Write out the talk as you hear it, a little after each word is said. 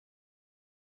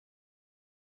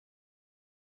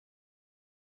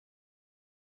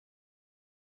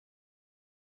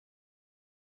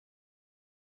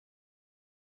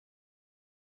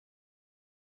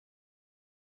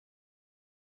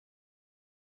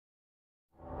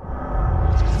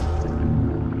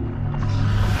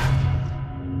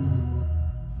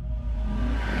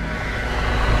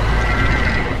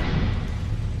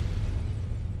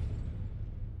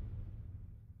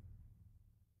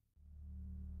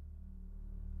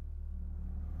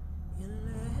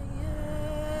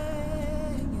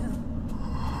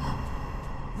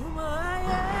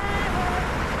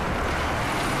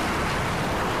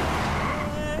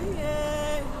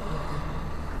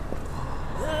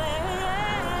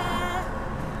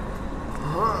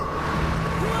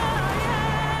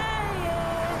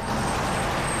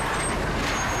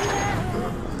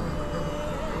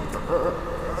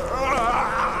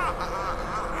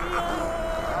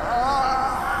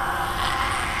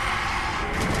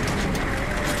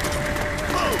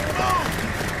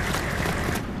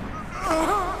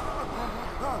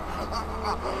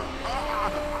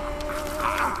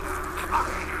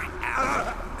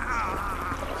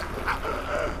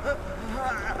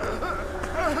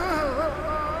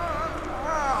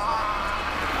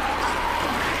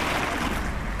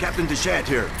Captain Deshat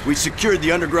here. We secured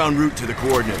the underground route to the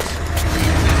coordinates.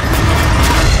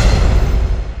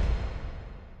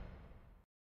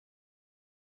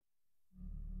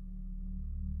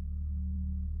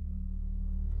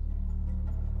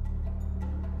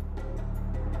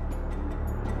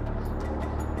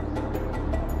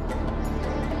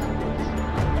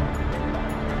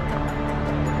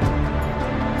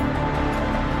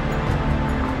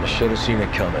 Should have seen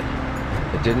it coming.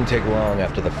 It didn't take long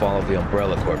after the fall of the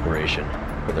Umbrella Corporation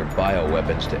for their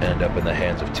bioweapons to end up in the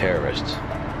hands of terrorists.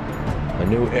 A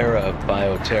new era of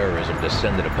bioterrorism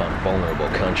descended upon vulnerable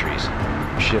countries,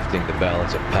 shifting the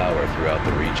balance of power throughout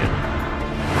the region.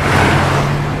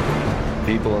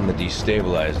 People in the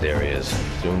destabilized areas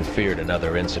soon feared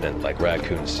another incident like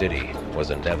Raccoon City was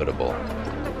inevitable.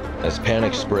 As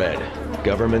panic spread,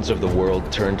 governments of the world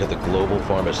turned to the Global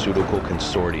Pharmaceutical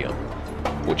Consortium,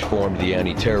 which formed the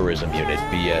anti-terrorism unit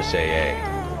BSAA.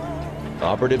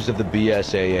 Operatives of the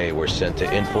BSAA were sent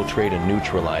to infiltrate and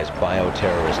neutralize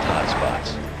bioterrorist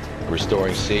hotspots,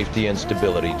 restoring safety and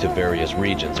stability to various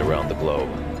regions around the globe.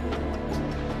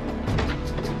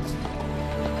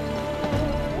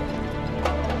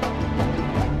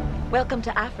 Welcome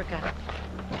to Africa.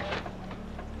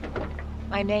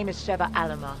 My name is Sheva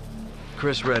Alama.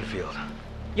 Chris Redfield.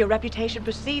 Your reputation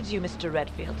precedes you, Mr.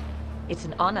 Redfield. It's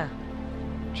an honor.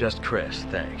 Just Chris,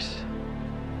 thanks.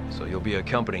 So you'll be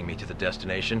accompanying me to the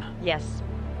destination? Yes.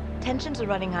 Tensions are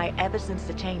running high ever since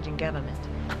the change in government.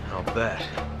 I'll bet.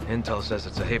 Intel says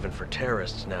it's a haven for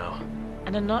terrorists now.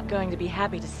 And I'm not going to be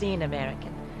happy to see an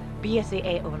American,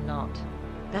 BSAA or not.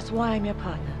 That's why I'm your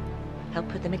partner. Help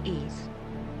put them at ease.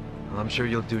 Well, I'm sure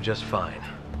you'll do just fine.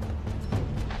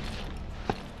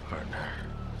 Partner.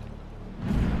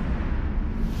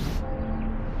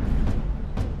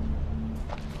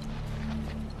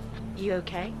 You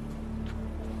okay?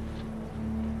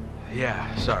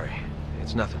 Yeah, sorry.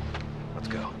 It's nothing. Let's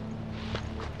go.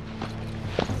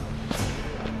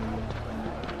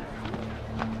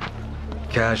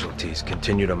 Casualties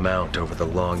continue to mount over the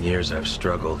long years I've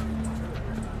struggled.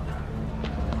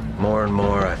 More and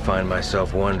more, I find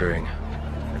myself wondering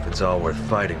if it's all worth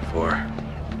fighting for.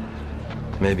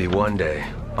 Maybe one day,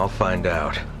 I'll find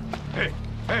out. Hey,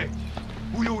 hey!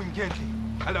 Huyo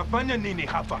Ngenti, alafanya nini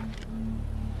hapa?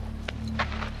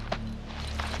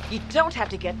 You don't have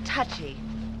to get touchy.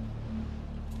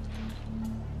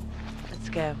 Let's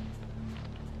go.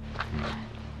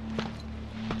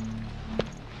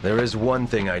 There is one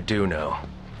thing I do know.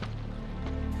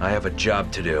 I have a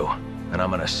job to do, and I'm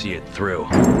gonna see it through.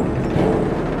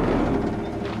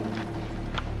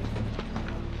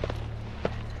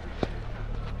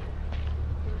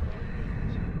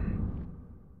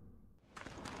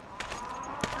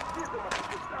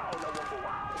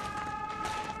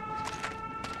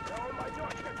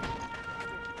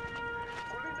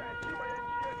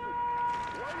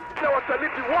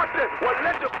 Wasaliti wote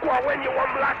walete kwa wenye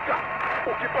mamlaka.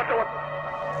 Ukipata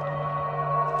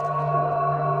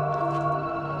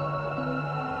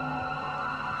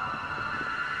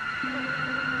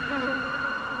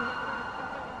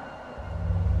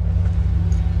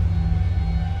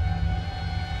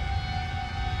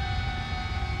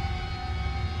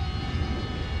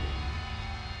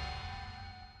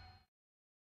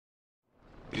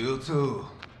You too.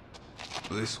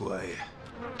 This way.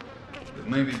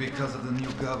 Maybe because of the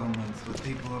new government, the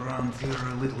people around here are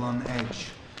a little on edge.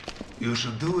 You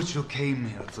should do what you came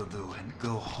here to do and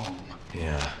go home.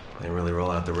 Yeah, they really roll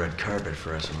out the red carpet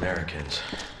for us Americans.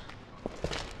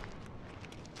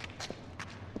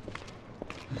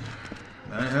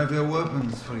 I have your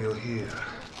weapons for you here.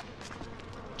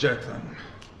 Check them.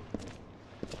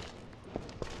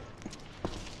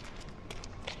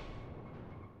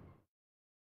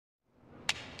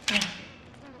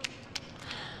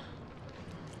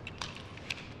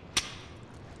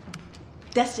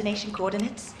 Destination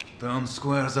coordinates? Town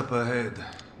square's up ahead.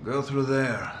 Go through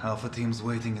there. Alpha team's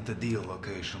waiting at the deal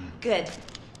location. Good.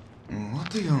 What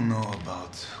do you know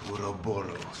about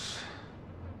Ouroboros?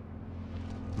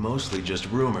 Mostly just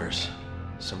rumors.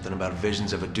 Something about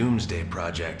visions of a doomsday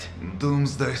project.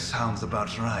 Doomsday sounds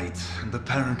about right, and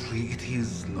apparently it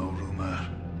is no rumor.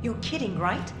 You're kidding,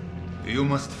 right? You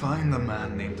must find a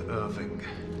man named Irving.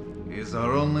 He's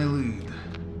our only lead.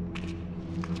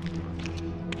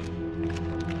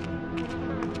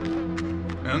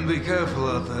 And be careful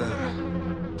out there.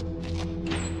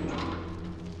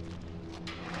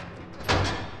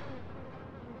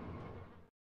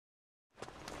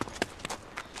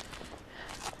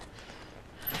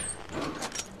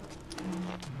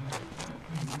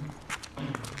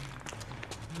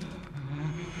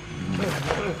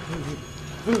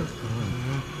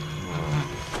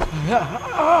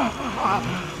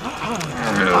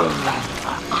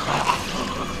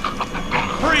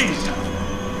 Freeze!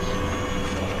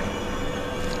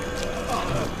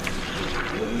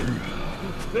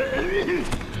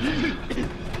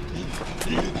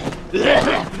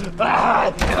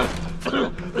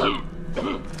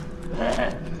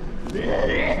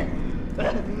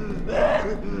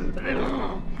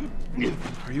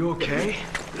 Are you okay?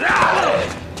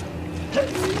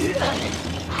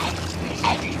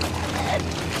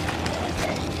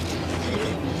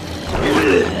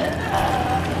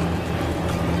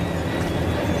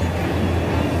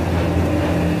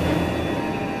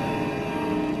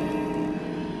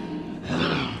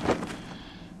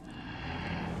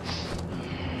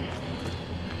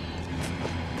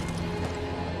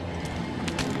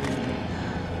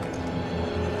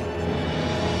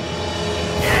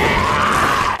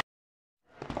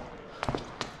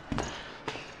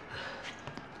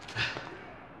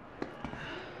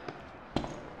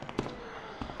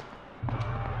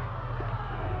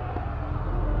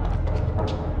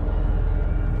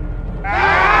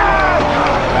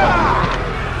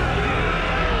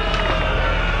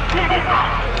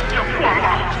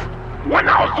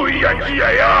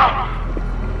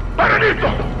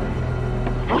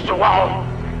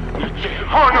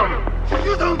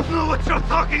 You don't know what you're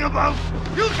talking about!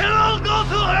 You can all go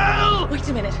to hell! Wait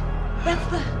a minute. That's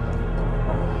the...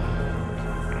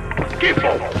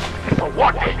 Tipo, for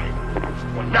what?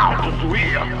 Well, now to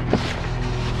Zuia.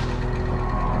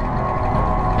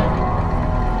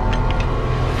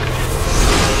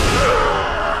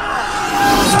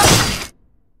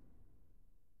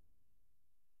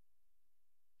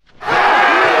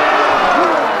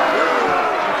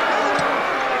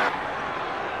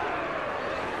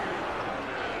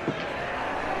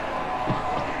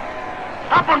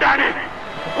 Happen, Danny!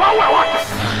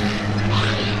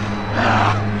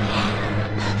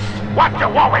 What the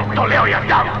Huawei to Leo Yang?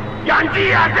 Yang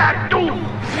Jia that do!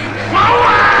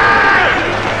 Huawei!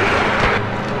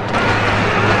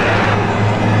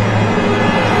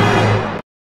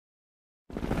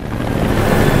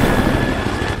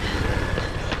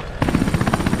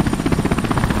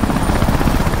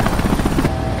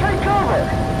 Take cover!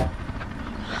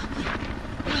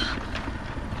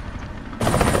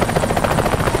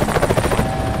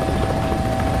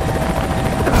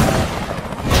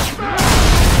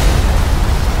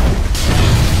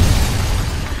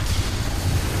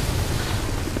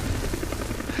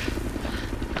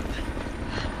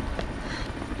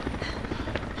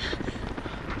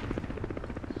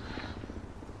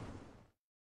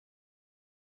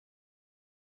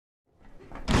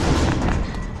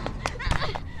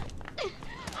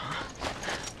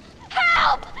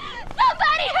 Help!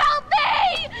 Somebody help me!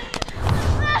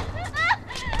 Help!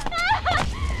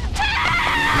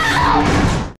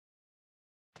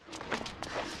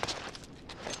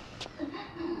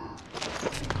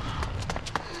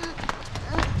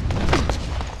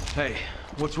 Hey,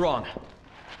 what's wrong?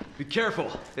 Be careful.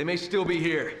 They may still be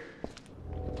here.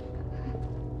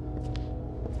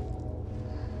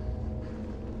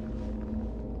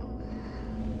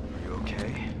 Are you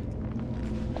okay?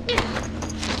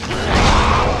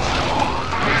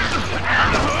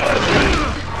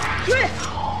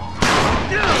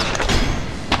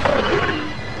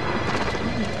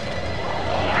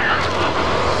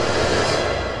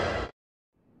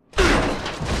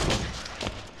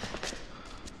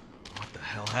 What the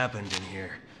hell happened in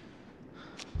here?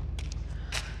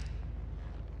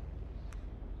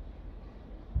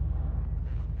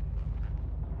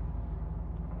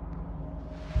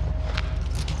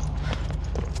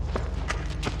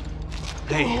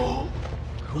 Hey,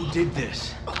 who did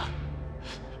this?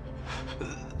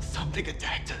 Something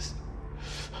attacked us.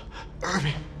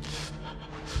 Irving.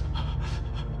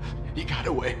 He got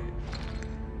away.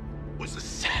 It was a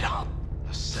setup.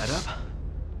 A setup?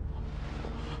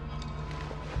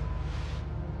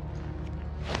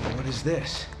 What is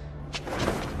this?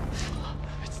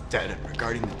 It's data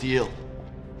regarding the deal.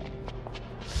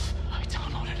 I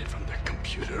downloaded it from their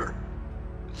computer.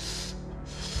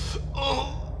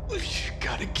 Oh, you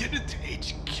gotta get it to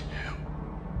HQ.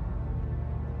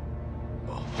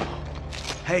 Oh.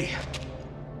 Hey,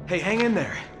 hang in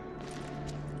there.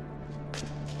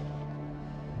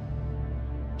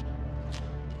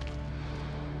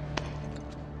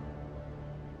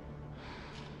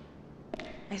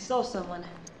 I saw someone,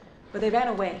 but they ran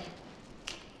away.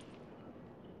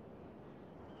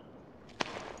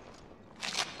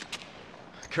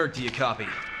 Kirk, do you copy?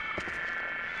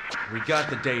 We got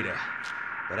the data,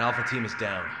 but Alpha Team is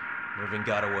down. Irving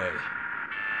got away.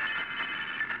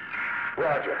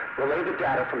 Roger. Relay the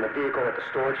data from the vehicle at the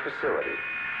storage facility.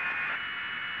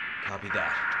 Copy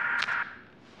that.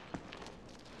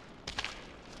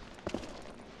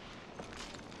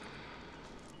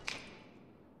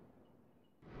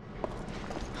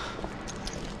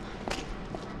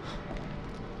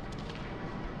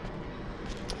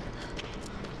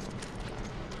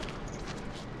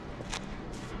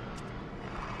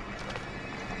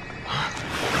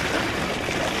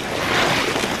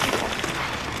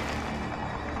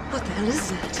 What the hell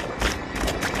is that?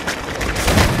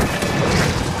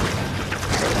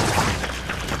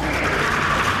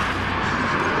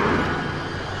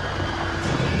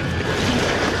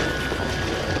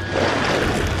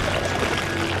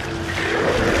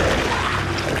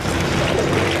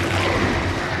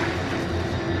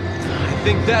 I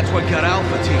think that's what got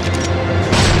Alpha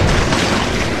Team.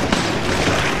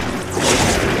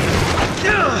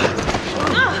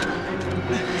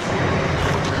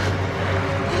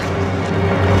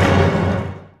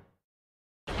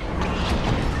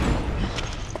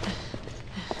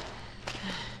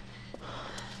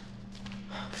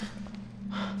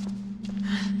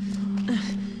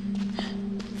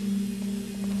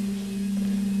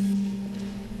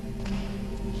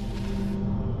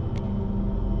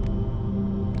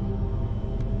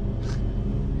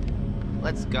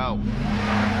 Let's go.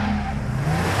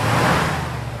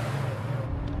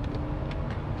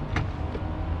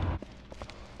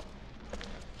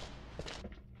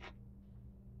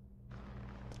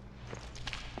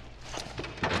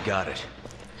 Got it.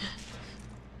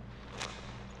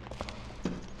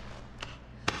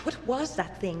 What was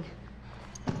that thing?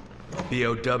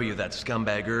 BOW that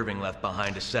scumbag Irving left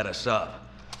behind to set us up.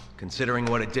 Considering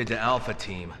what it did to Alpha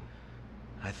Team,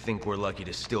 I think we're lucky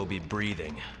to still be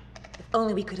breathing. If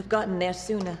only we could have gotten there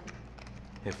sooner.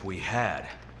 If we had,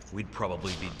 we'd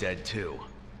probably be dead too.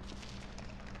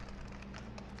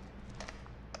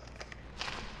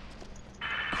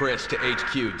 Chris to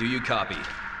HQ, do you copy?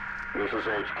 This is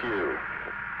HQ.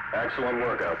 Excellent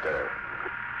work out there.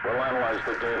 We'll analyze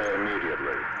the data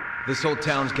immediately. This whole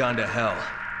town's gone to hell.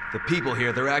 The people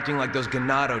here, they're acting like those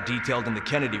Ganado detailed in the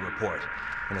Kennedy report.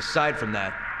 And aside from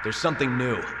that, there's something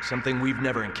new, something we've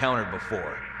never encountered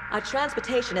before. Our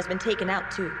transportation has been taken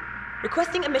out too.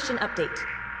 Requesting a mission update.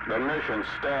 The mission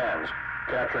stands.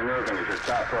 Capturing Irving is your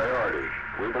top priority.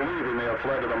 We believe he may have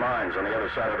fled to the mines on the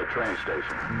other side of the train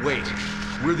station. Wait,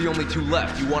 we're the only two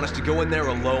left. You want us to go in there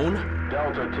alone?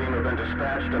 Delta team have been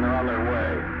dispatched and are on their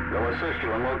way. They'll assist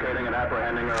you in locating and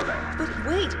apprehending Irving. But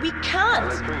wait, we I can't!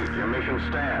 repeat, your mission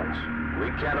stands. We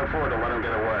can't afford to let him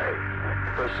get away.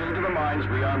 Proceed to the mines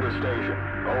beyond the station.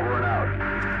 Over and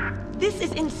out. This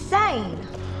is insane!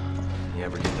 You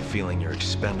ever get the feeling you're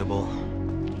expendable?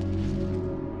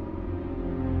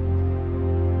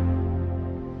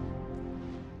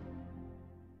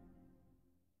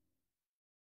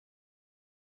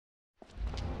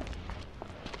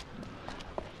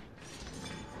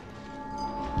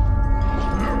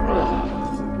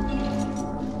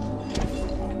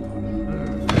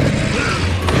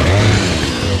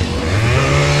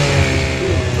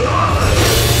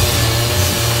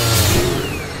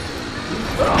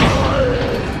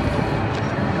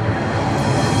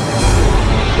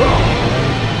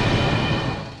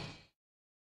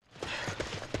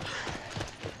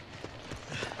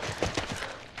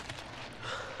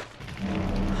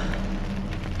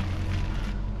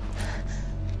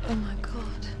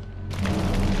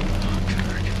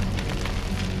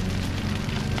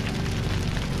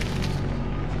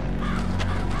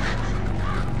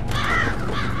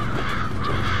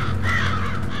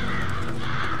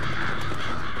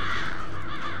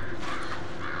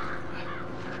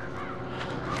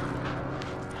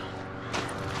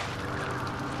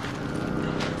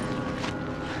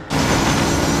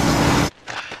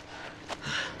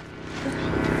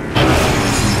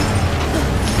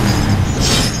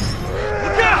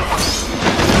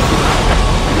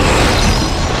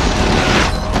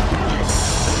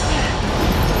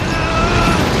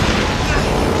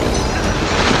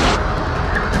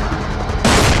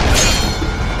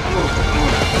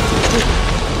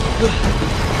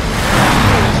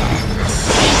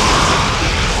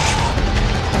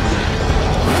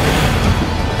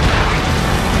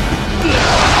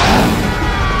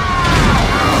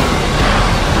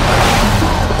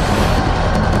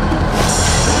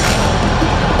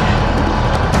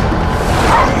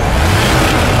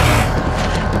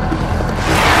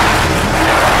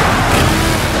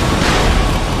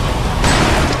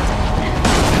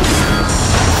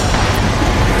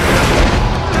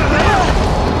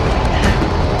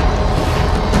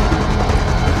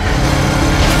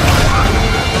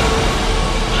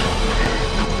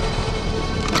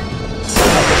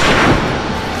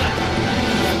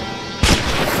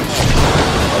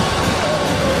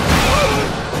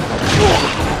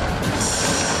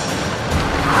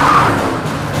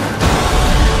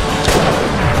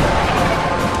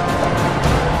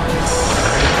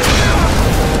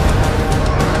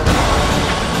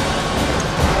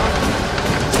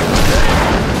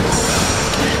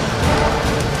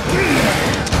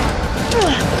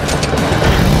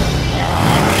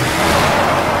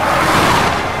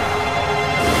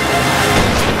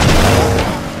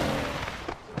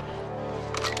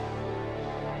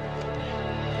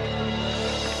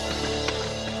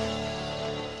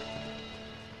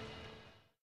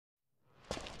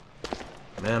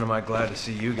 Man, am I glad to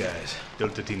see you guys.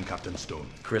 Delta Team Captain Stone.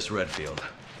 Chris Redfield.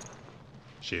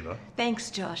 Shiva.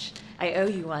 Thanks, Josh. I owe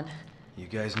you one. You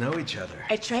guys know each other.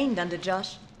 I trained under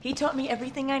Josh. He taught me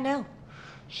everything I know.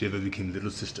 Shiva became little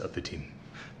sister of the team.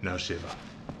 Now, Shiva,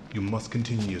 you must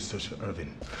continue your search for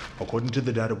Irvin. According to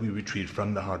the data we retrieved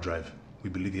from the hard drive, we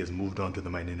believe he has moved on to the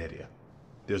mining area.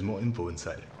 There's more info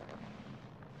inside.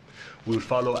 We will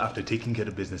follow after taking care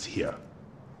of business here.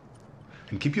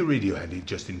 And keep your radio handy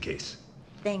just in case.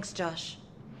 Thanks, Josh.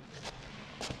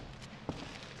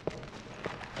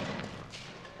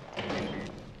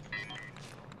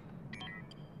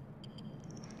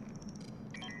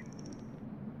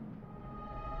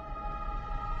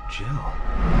 Jill.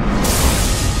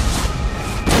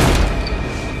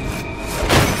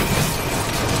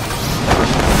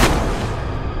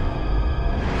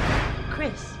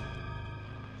 Chris,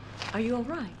 are you all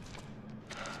right?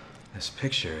 This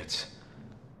picture, it's...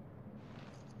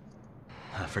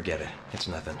 forget it. It's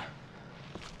nothing.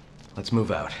 Let's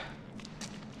move out.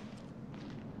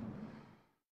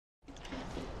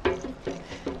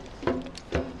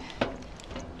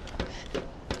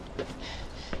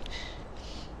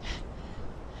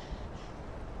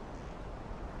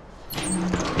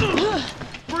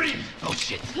 Breathe! Oh,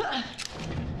 shit.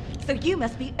 So you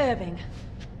must be Irving.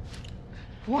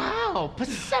 Wow,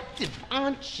 perceptive,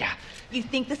 aren't ya? You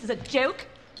think this is a joke?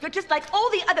 You're just like all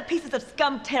the other pieces of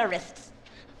scum terrorists.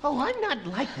 Oh, I'm not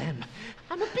like them.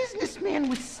 I'm a businessman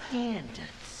with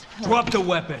standards. Drop the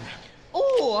weapon!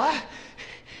 Or,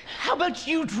 how about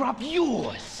you drop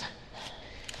yours?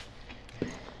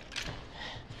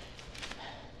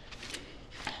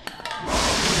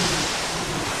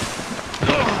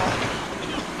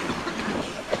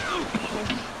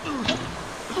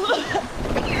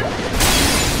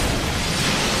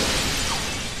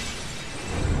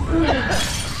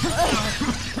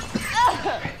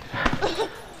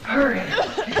 Hurry.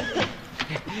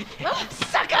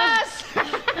 Suckers!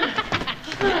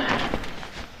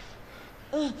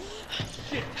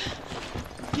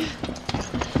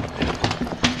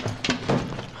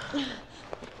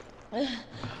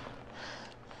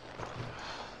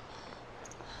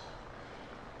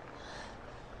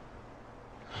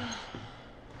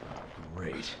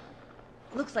 Great.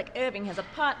 Looks like Irving has a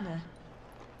partner.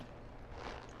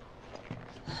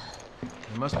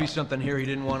 There must be something here he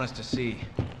didn't want us to see.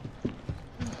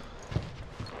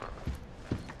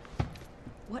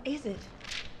 What is it?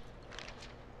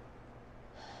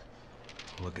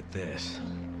 Look at this.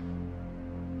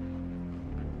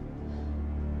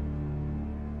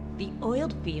 The oil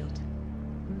field.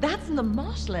 That's in the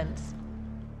marshlands.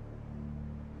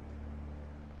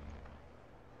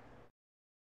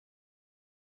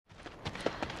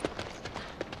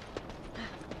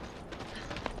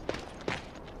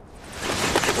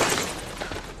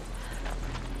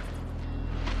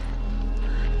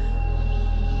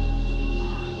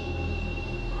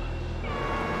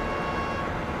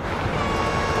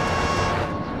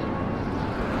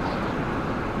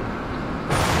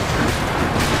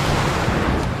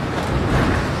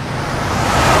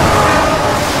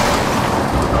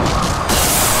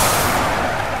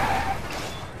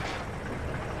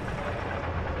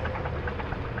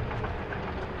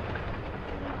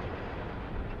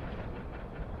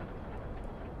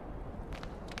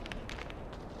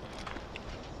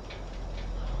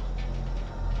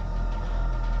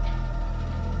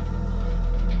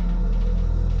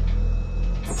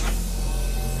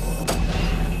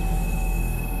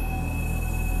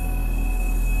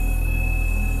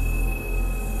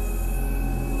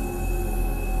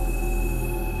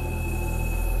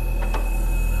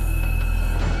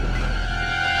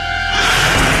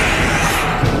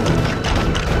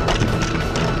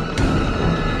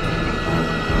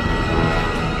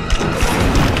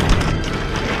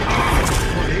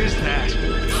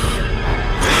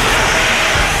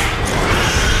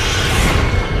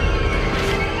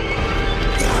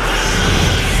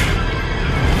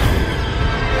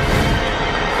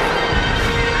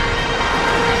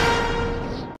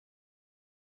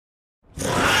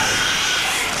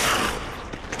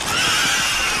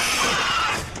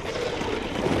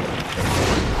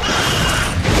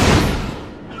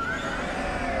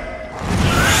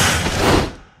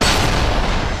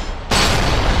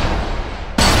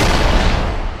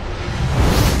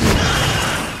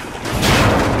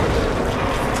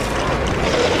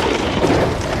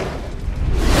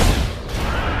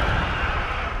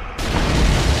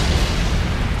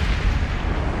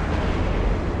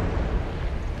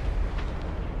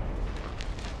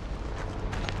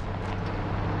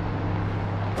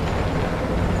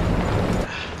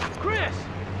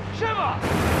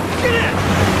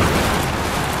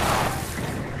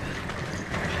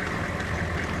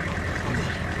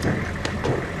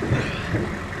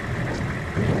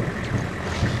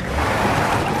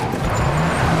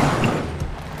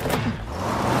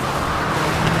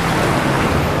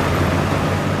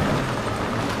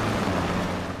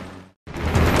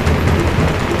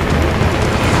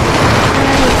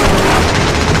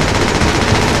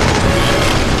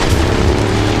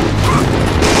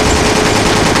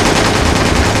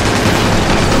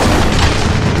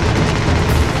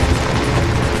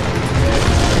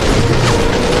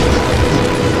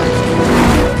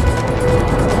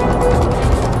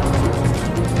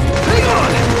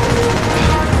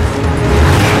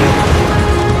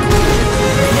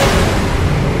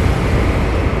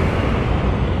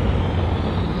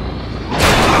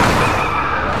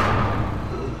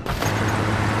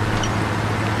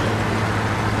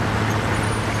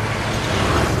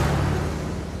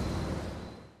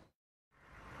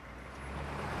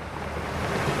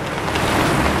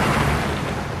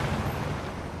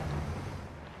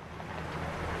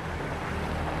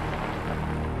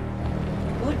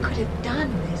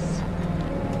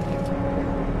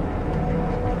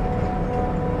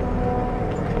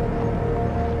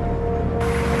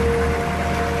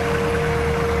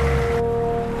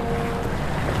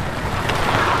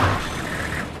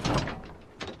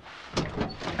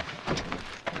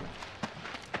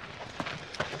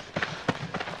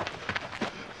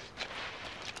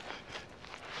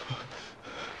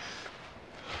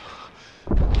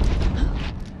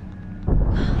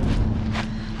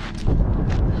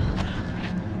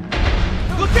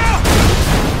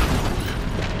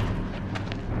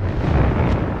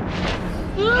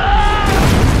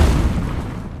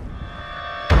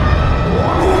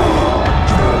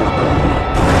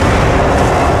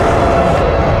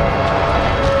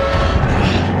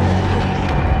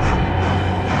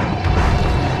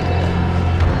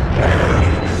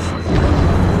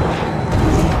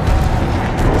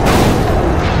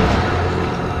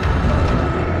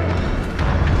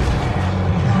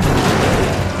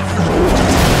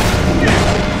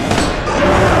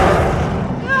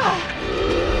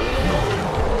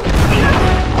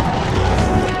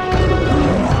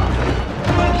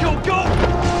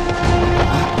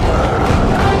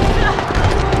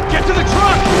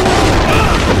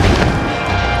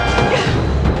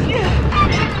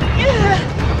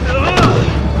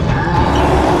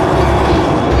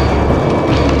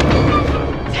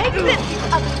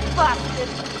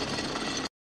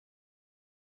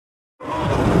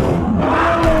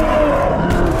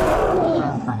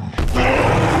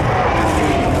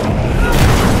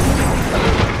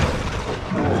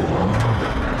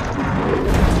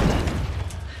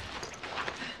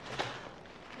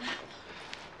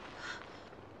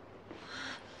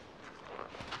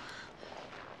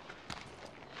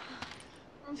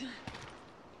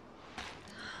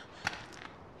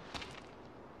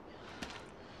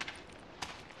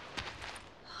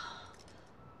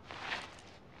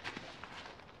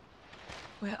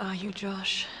 Where are you,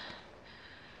 Josh?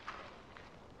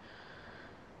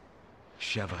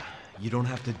 Sheva, you don't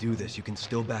have to do this. You can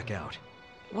still back out.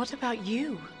 What about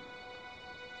you?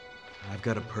 I've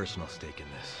got a personal stake in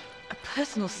this. A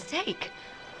personal stake?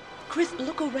 Chris,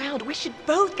 look around. We should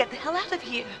both get the hell out of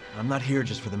here. I'm not here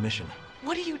just for the mission.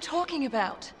 What are you talking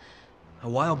about? A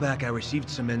while back, I received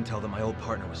some intel that my old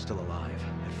partner was still alive.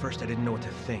 At first, I didn't know what to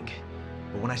think.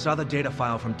 But when I saw the data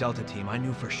file from Delta Team, I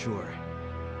knew for sure.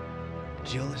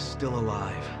 Jill is still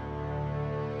alive.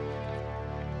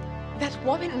 That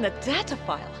woman in the data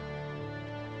file?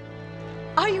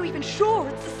 Are you even sure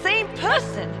it's the same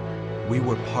person? We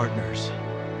were partners.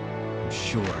 I'm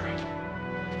sure.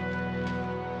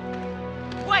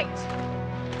 Wait!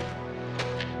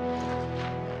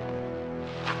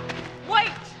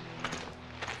 Wait!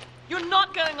 You're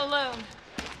not going alone.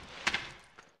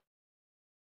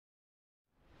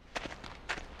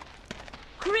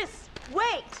 Chris,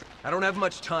 wait! I don't have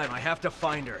much time. I have to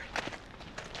find her.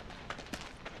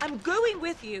 I'm going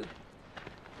with you.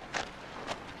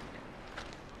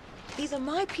 These are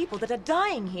my people that are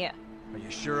dying here. Are you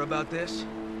sure about this?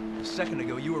 A second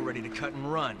ago, you were ready to cut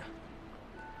and run.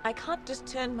 I can't just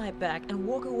turn my back and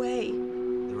walk away.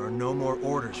 There are no more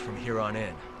orders from here on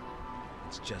in.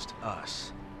 It's just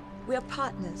us. We're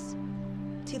partners.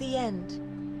 To the end.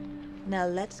 Now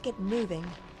let's get moving.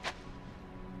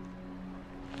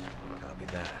 Copy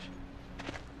that.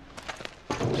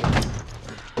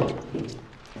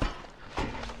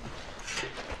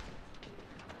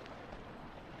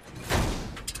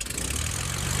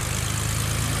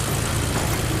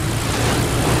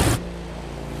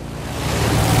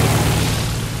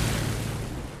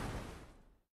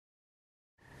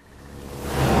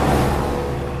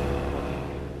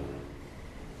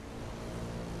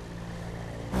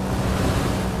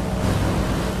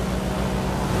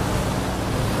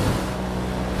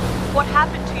 What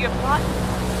happened to your partner?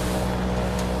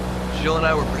 Jill and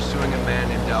I were pursuing a man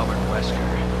named Albert Wesker.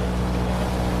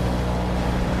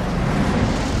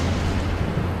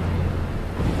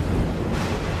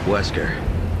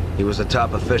 Wesker. He was a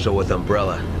top official with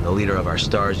Umbrella and the leader of our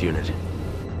STARS unit.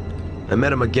 I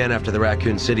met him again after the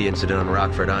Raccoon City incident on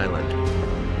Rockford Island.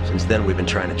 Since then, we've been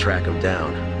trying to track him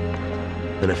down.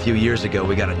 Then a few years ago,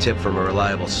 we got a tip from a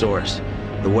reliable source.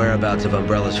 The whereabouts of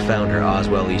Umbrella's founder,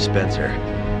 Oswell E. Spencer.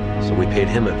 So we paid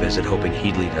him a visit, hoping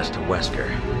he'd lead us to Wesker.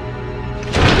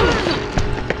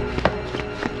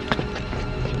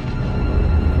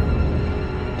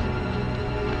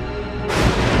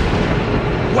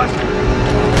 Wesker!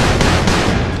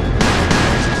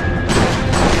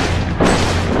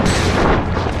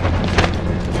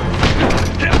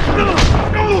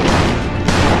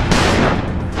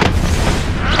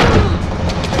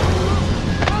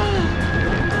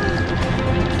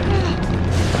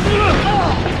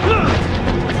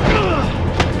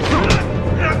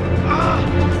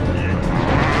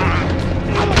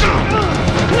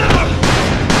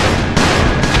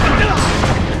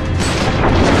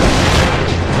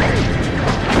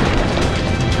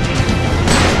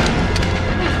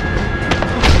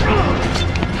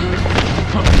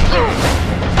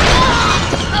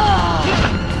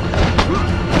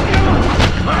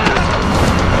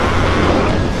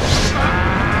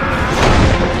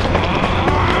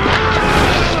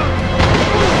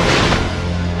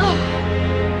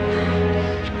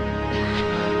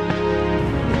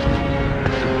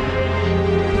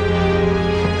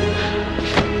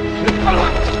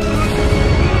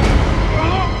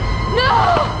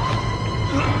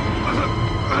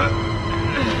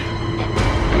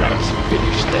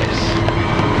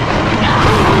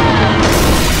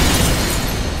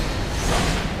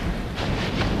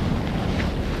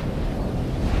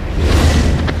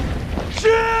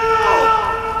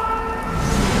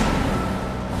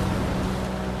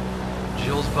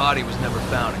 Body was never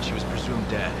found and she was presumed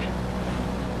dead.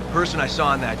 The person I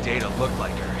saw in that data looked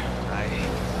like her. I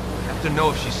have to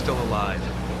know if she's still alive.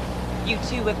 You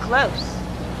two were close.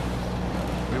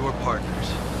 We were partners.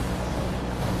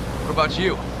 What about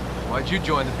you? Why'd you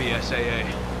join the BSAA?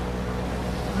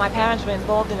 My parents were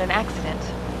involved in an accident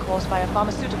caused by a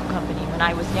pharmaceutical company when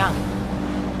I was young.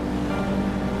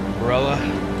 Umbrella?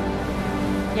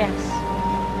 Yes.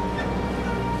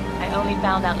 I only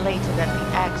found out later that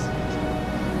the accident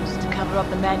cover up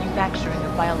the manufacturing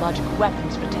of biological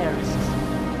weapons for terrorists.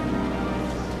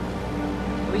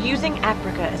 We're using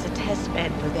Africa as a test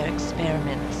bed for their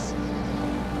experiments.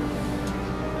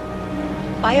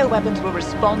 Bioweapons were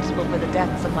responsible for the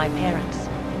deaths of my parents.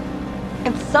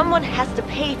 And someone has to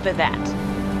pay for that.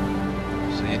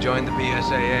 So you joined the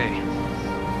BSAA?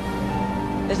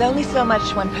 There's only so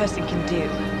much one person can do.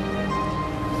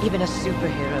 Even a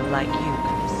superhero like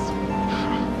you.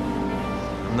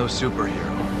 I'm no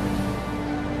superhero.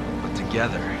 But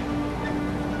together,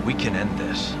 we can end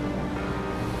this.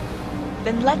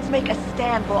 Then let's make a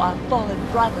stand for our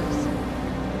fallen brothers.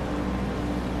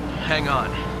 Hang on.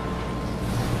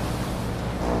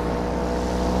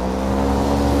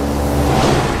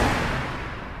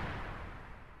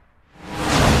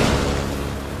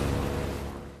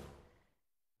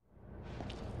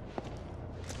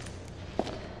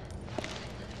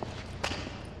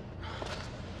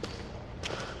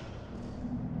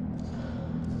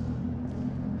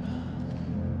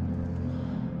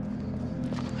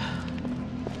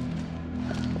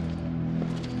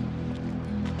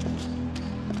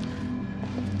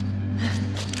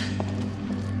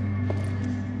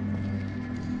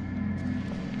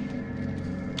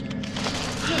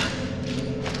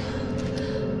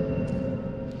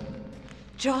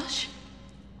 Josh?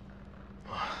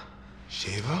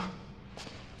 Sheva?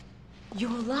 You're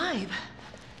alive.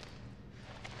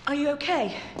 Are you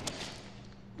okay?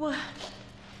 What?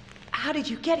 How did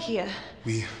you get here?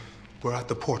 We were at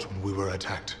the port when we were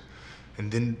attacked.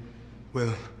 And then,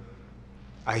 well,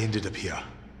 I ended up here.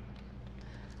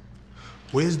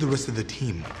 Where's the rest of the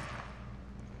team?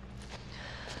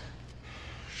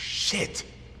 Shit!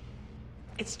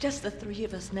 It's just the three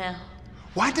of us now.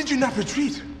 Why did you not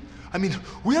retreat? I mean,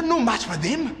 we are no match for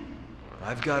them.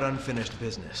 I've got unfinished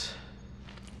business.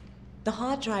 The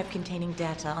hard drive containing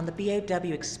data on the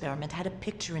BOW experiment had a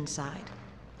picture inside.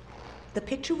 The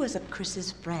picture was of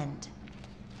Chris's friend.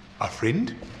 A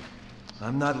friend?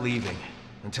 I'm not leaving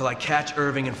until I catch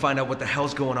Irving and find out what the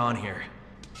hell's going on here.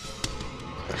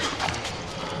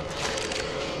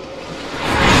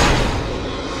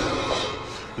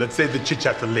 Let's save the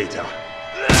chit-chat for later.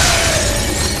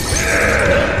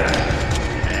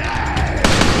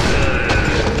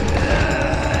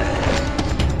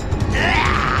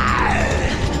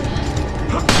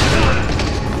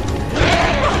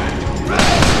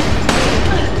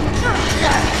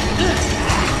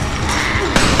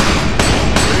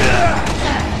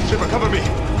 Shipper, cover me!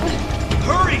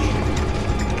 Hurry!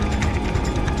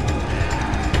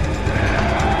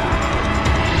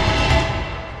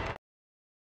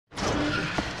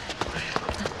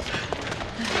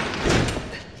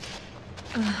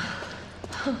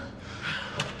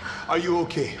 Are you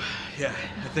okay? Yeah,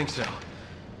 I think so.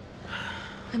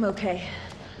 I'm okay.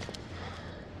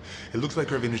 It looks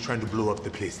like Irving is trying to blow up the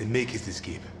place and make his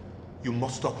escape. You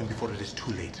must stop him before it is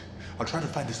too late. I'll try to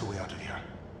find us a way out of here.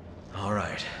 All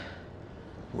right.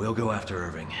 We'll go after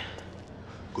Irving.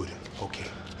 Good. Okay.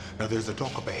 Now there's a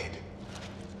dock up ahead.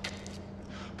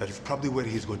 That is probably where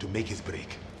he's going to make his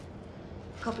break.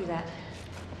 Copy that.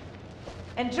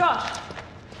 And Josh!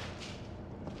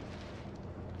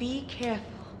 Be careful.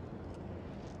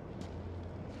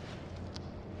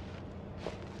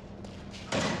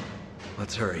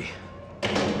 Let's hurry.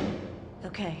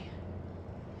 Okay.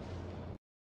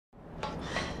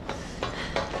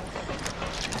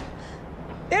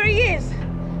 There he is!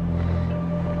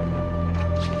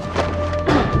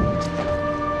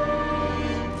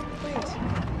 Wait,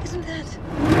 isn't that...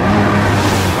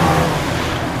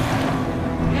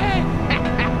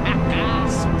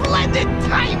 Splendid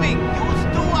timing! You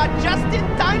two are just in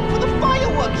time for the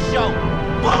fireworks show!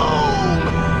 Boom!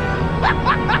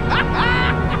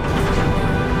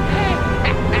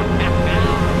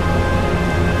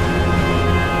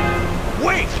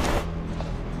 Wait!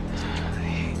 I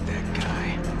hate that guy.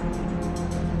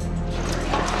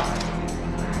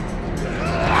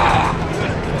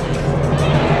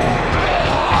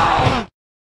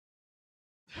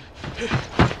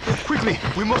 Quickly,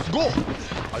 we must go!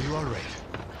 Are you all right?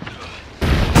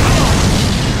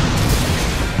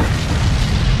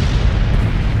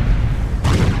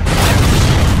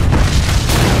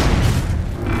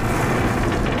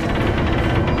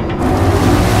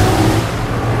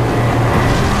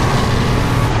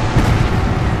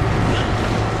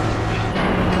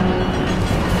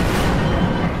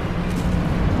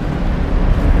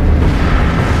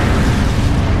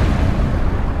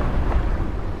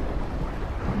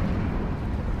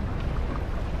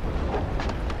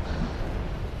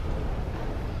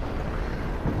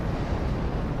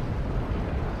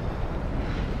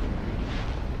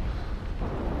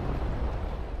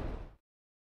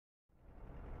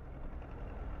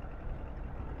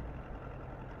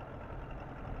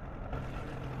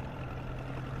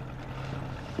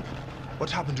 What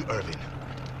happened to Irving?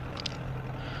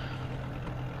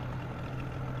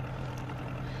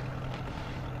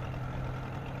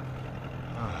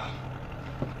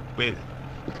 Well,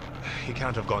 he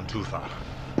can't have gone too far.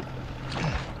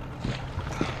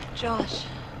 Josh.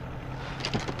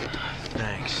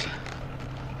 Thanks.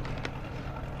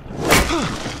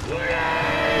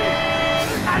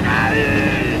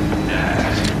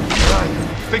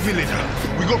 Thank me later.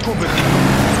 We got company.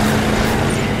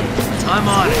 I'm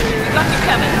on it. Got you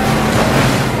coming.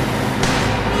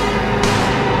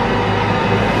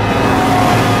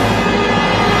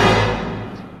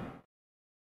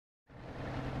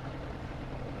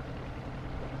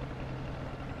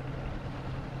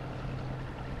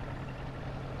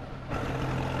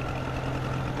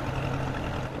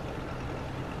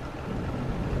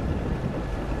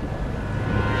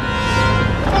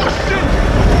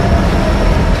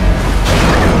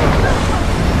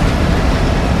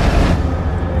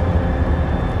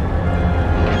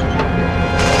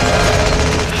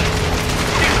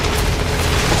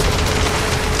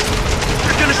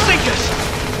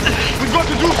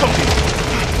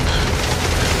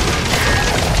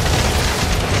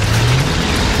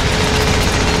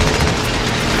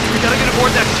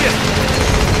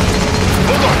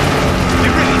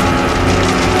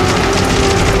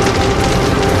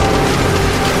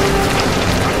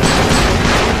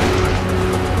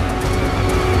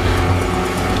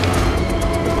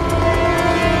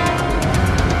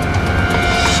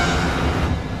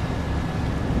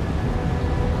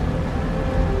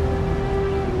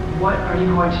 What are you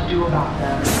going to do about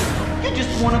them? You're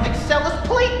just one of Excella's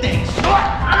playthings! He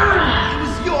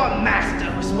was your master!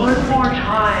 One more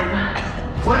time.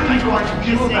 What are you going to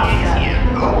do about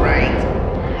them? Alright.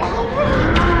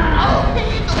 I'll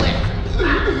handle it!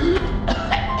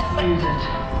 Use it.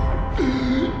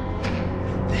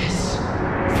 This.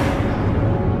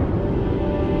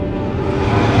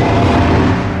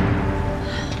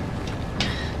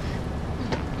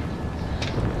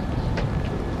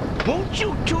 Won't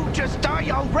you two just die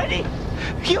already?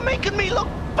 You're making me look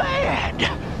bad.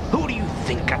 Who do you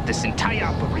think got this entire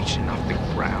operation off the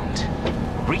ground?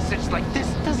 Research like this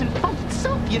doesn't fund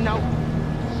itself, you know.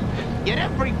 Yet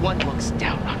everyone looks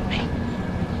down on me.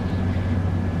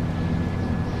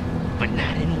 But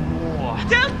not anymore.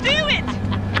 Don't do it!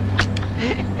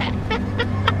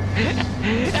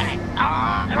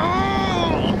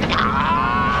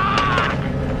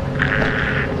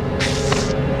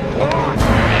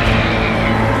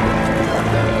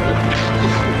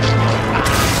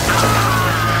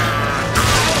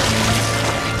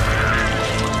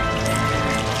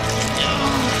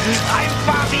 I'm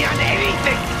far beyond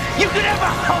anything you could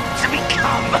ever hope to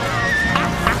become!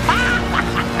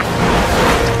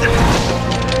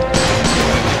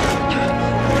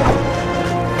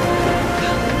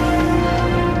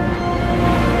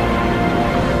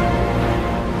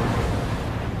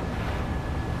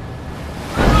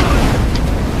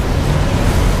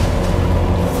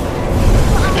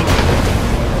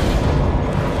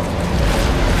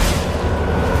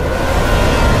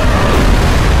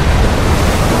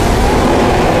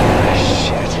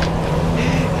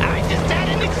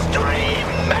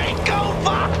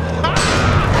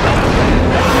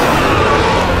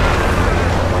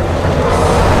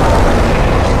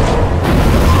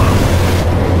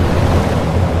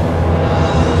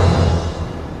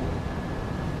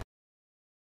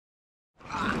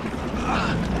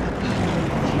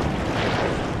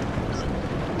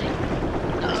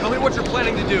 What you're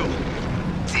planning to do?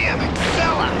 Damn,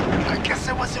 Excella! I guess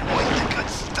I wasn't worth the good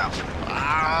stuff.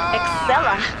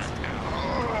 Excella?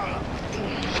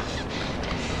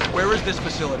 Where is this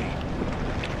facility?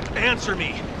 Answer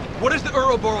me. What is the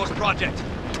Ouroboros project?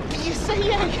 You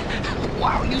say,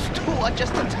 wow, you two are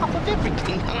just on top of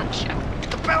everything, aren't you?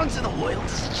 The balance of the world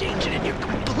is changing and you're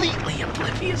completely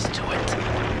oblivious to it.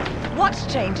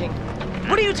 What's changing?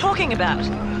 What are you talking about?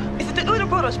 Is it the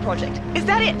Ouroboros project? Is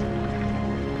that it?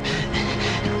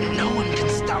 No one can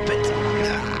stop it.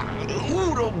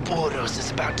 Ouroboros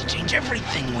is about to change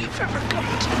everything we've ever come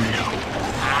to know.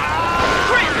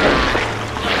 Chris!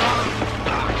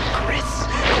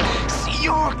 Chris?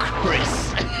 You're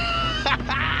Chris.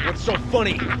 What's so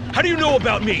funny? How do you know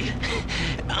about me?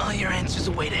 All your answers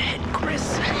are way ahead,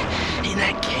 Chris. In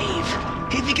that cave.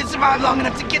 If you can survive long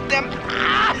enough to get them...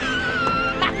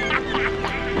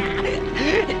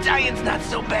 Italian's not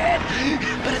so bad,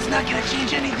 but it's not gonna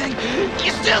change anything.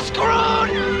 You're still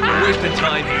screwed! We're wasting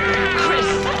time here. Chris!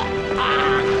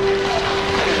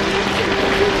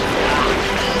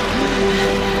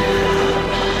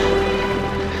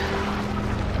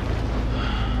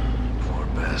 Poor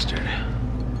bastard.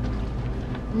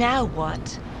 Now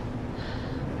what?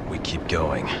 We keep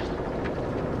going.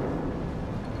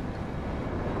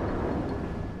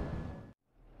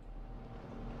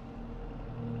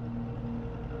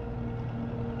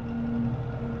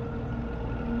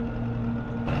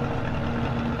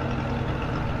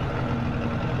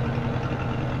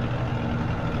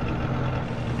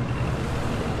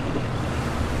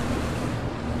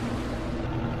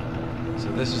 So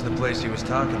This is the place he was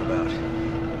talking about.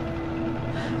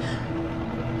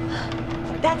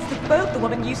 That's the boat the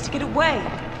woman used to get away.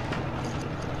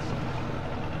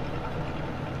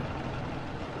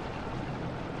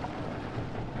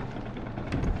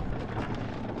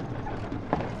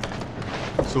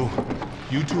 So,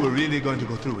 you two are really going to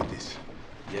go through with this?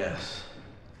 Yes.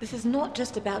 This is not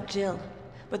just about Jill,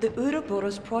 but the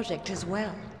Ouroboros project as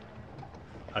well.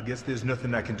 I guess there's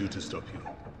nothing I can do to stop you.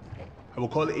 I will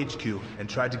call HQ and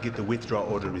try to get the withdrawal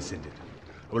order rescinded.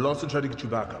 I will also try to get you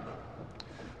back up.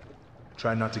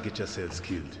 Try not to get yourselves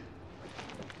killed.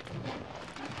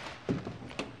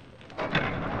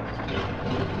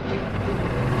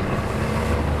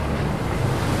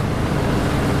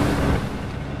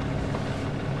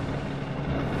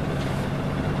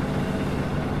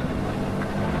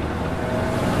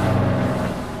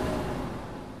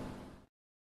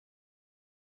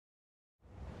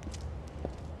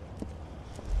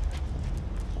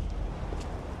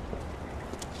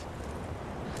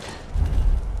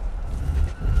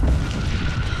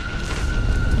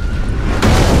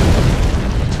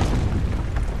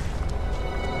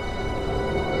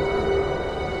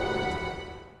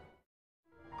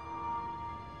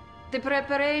 The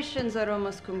preparations are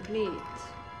almost complete.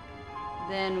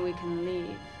 Then we can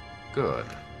leave. Good.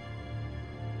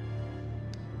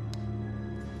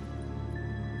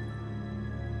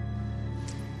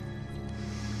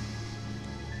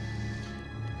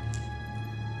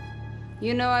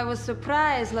 You know, I was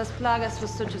surprised Las Plagas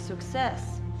was such a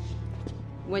success.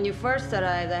 When you first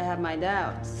arrived, I had my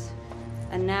doubts.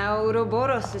 And now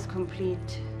Ouroboros is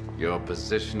complete. Your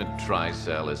position at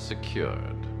Tricell is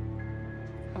secured.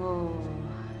 Oh,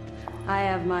 I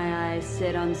have my eyes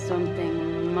set on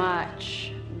something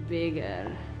much bigger.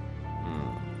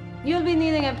 You'll be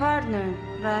needing a partner,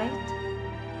 right?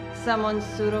 Someone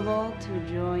suitable to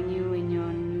join you in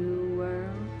your new world.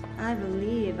 I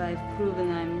believe I've proven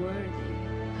I'm worthy,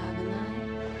 haven't I?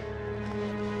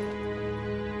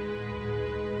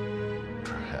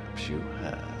 Perhaps you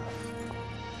have.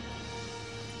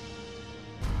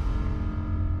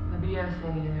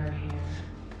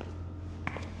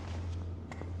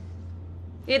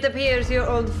 It appears your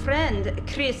old friend,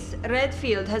 Chris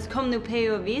Redfield, has come to pay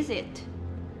you a visit.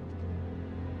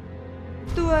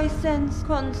 Do I sense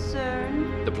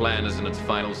concern? The plan is in its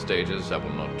final stages. I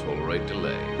will not tolerate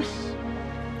delays.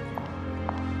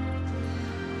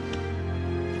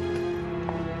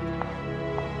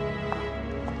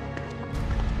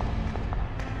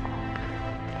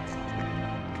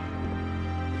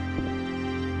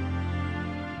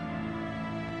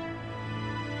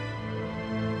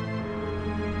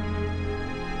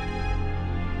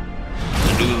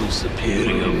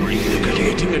 Superior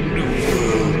recreating a new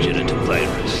world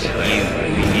genetovirus.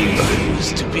 You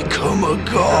used to become a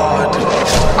god.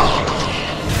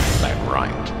 That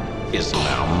right is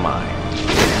now mine.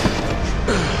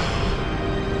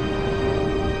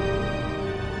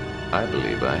 I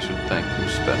believe I should thank you,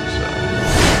 Spencer.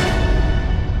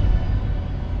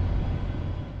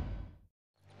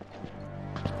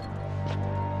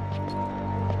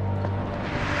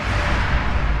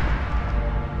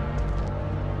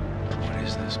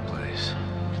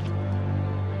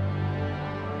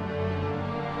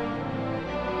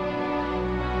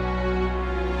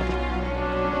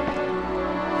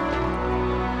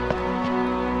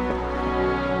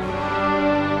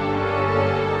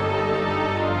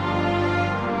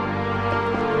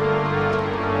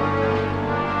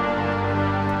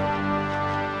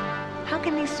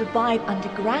 Survive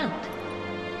underground.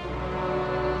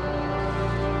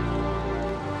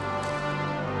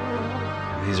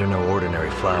 These are no ordinary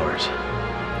flowers.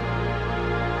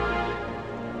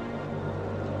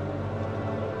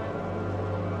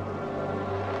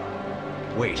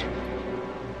 Wait.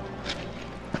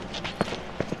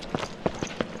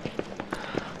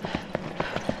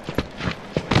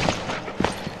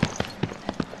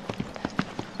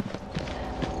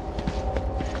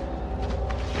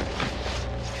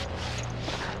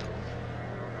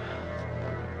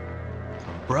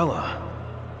 Umbrella.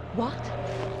 What?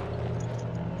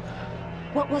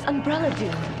 What was Umbrella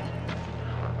doing?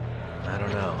 I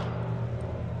don't know.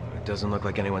 It doesn't look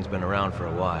like anyone's been around for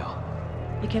a while.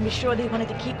 You can be sure they wanted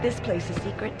to keep this place a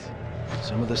secret.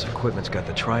 Some of this equipment's got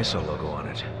the Tricell logo on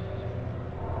it.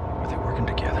 Are they working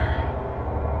together?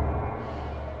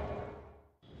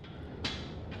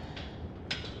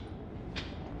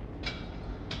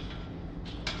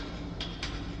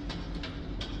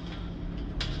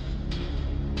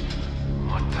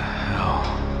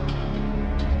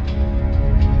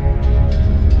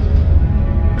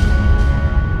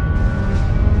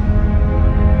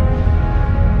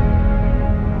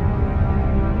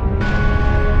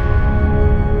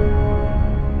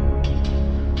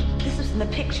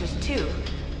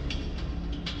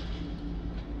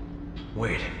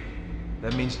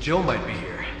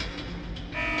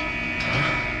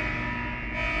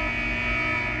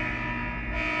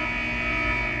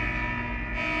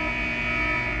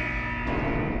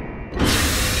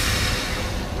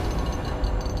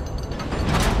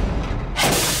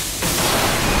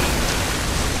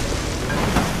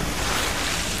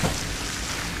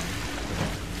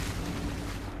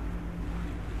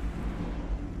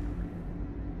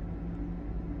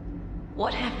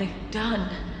 they done?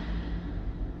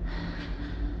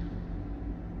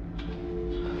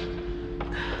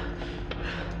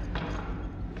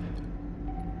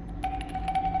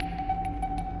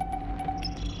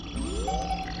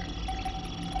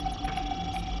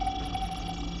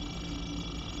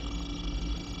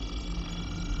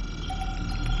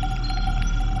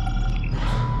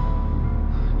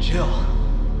 Jill.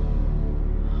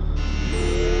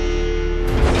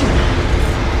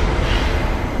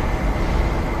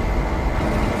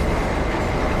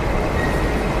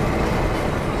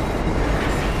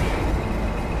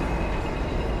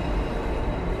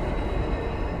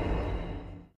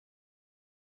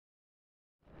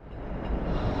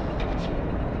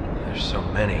 There's so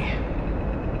many.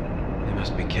 They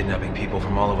must be kidnapping people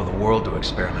from all over the world to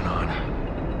experiment on.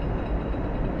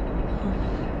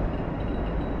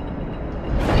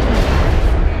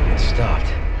 It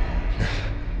stopped.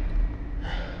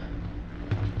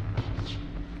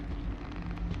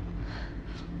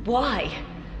 Why?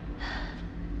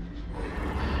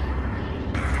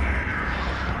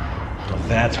 Well,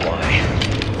 that's why.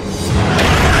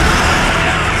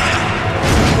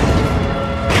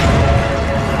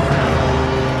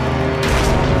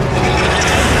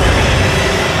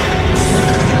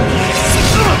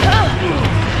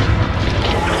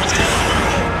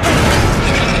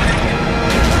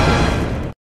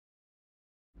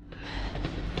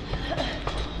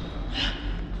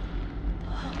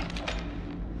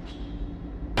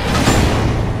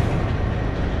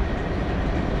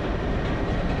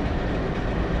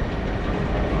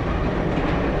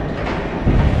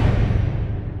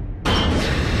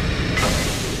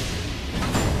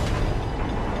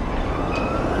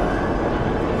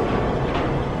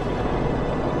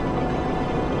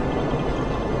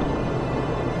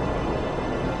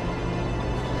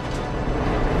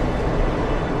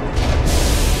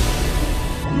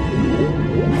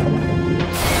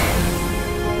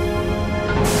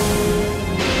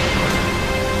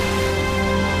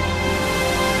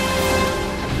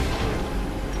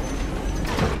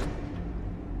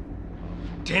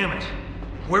 Damn it!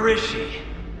 Where is she?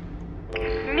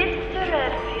 Mr.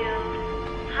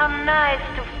 Redfield, how nice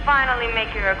to finally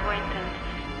make your acquaintance.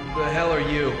 Who the hell are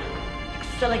you?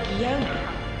 Salagiona.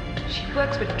 She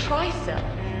works with Tricell.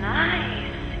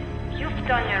 Nice. You've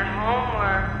done your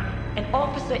homework. An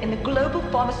officer in the Global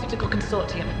Pharmaceutical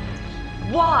Consortium.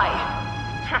 Why?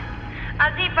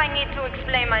 As if I need to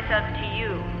explain myself to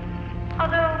you.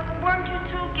 Although, weren't you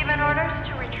two given orders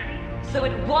to retreat? So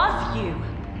it was you.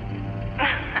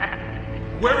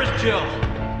 Where is Jill?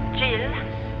 Jill?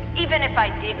 Even if I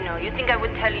did know, you think I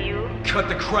would tell you? Cut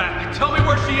the crap. Tell me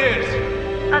where she is.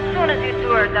 As soon as you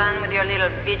two are done with your little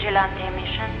vigilante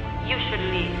mission, you should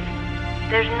leave.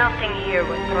 There's nothing here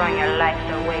worth throwing your lives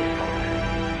away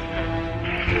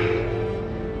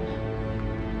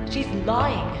for. She's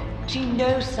lying. She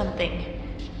knows something.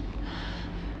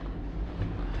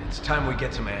 It's time we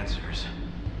get some answers.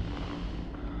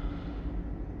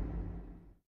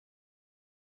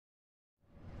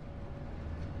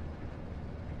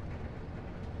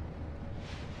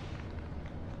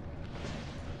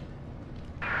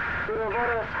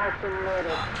 Ouroboros has been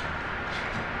murdered.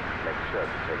 Make sure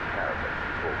to take care of it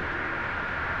before we leave.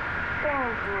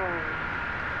 Don't worry.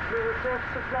 The reserve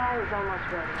supply is almost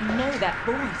ready. You know that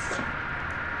voice.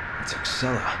 It's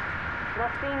Axella.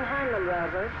 What's being handled,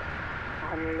 Albert?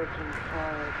 I'm looking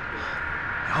forward to it.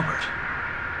 Albert?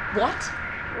 What?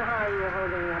 How are you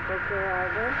holding up, okay,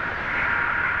 Albert?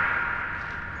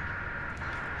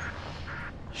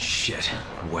 Shit.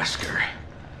 Wesker.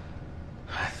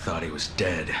 I thought he was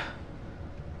dead.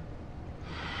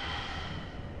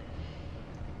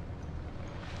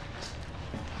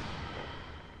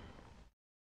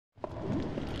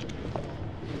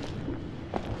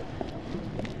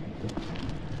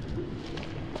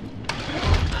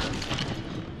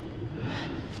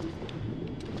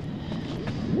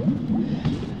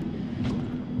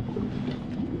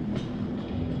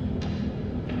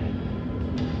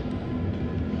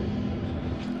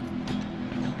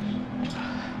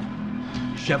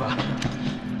 Sheva.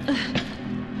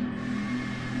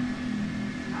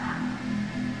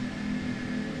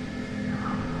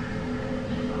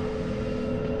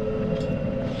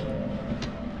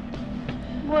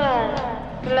 Well,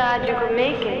 glad you could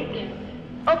make it.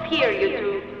 Up here, you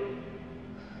two.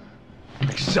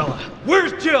 Axella,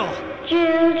 where's Jill?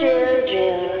 Jill, Jill,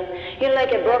 Jill. You're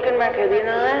like a broken record, you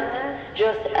know that?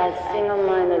 Just as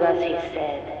single-minded as he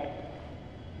said.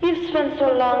 You've spent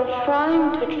so long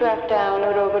trying to track down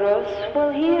Ouroboros.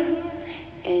 Well, here,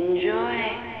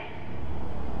 enjoy.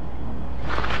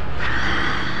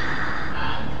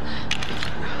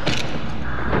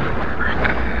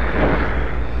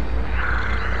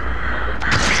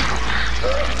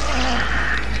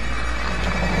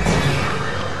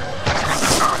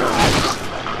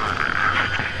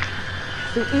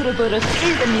 The Ouroboros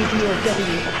is a new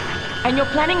BOW, and you're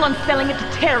planning on selling it to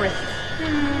terrorists.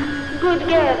 Good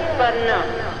guess, but no.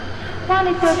 While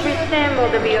it does resemble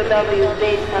the BOW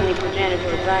based on the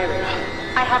progenitor virus,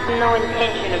 I have no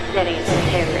intention of selling it to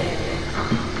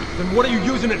terrorists. Then what are you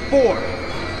using it for?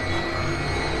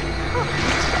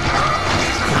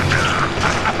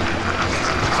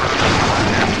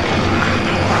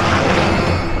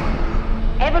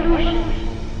 Evolution.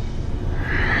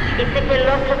 It's a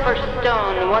philosopher's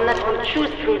stone, one that will choose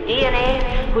through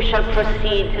DNA who shall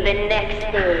proceed to the next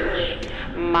stage.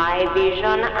 My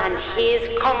vision and his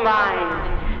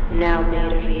combined, now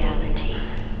made a reality.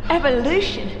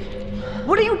 Evolution?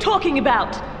 What are you talking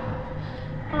about?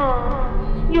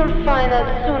 Oh, you'll find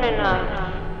out soon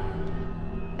enough.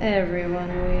 Everyone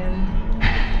will.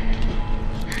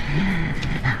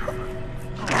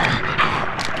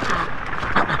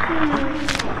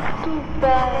 Too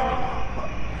bad.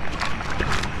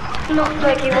 Looks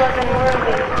like he wasn't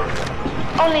worthy.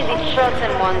 Only the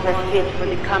chosen ones are fit for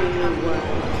the coming new world.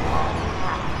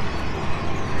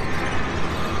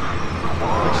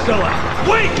 Stella,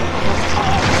 wait!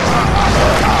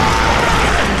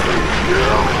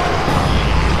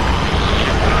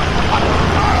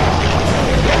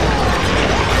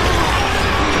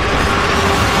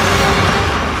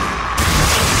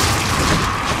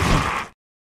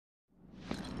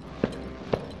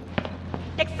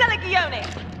 Excelligione!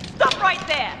 Stop right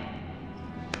there!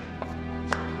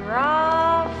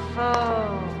 Bravo!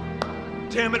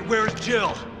 Damn it, where's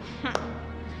Jill?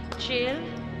 Jill?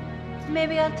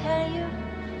 Maybe I'll tell you.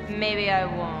 Maybe I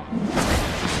won't.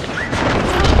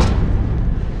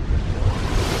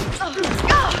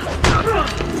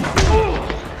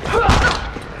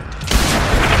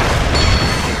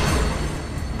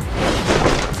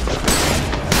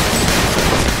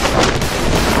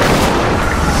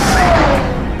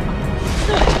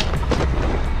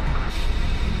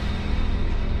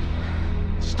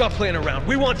 Stop playing around.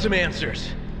 We want some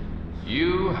answers.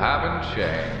 You haven't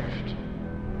changed.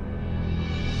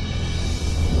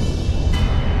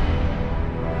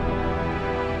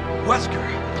 Wesker,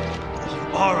 you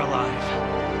are alive.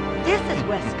 This is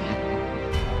Wesker.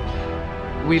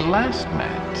 We last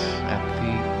met at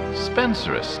the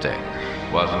Spencer estate,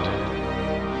 wasn't it?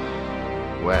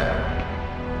 Well,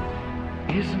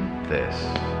 isn't this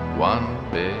one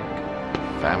big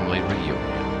family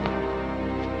reunion?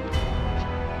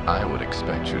 I would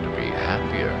expect you to be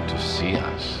happier to see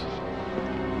us.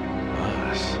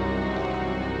 Us?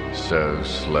 So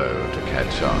slow to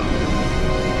catch on.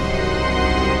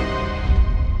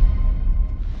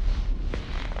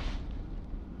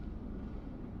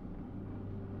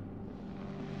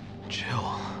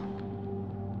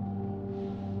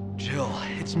 Jill,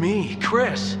 it's me,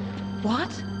 Chris.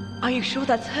 What? Are you sure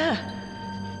that's her?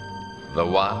 The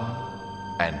one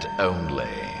and only.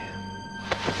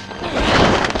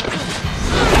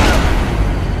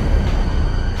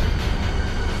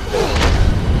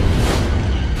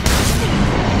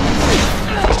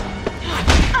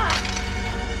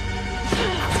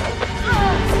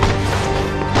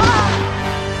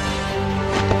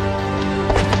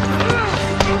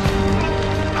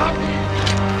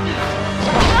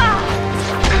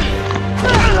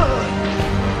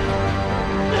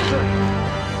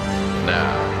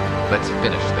 Let's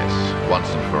finish this once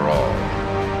and for all.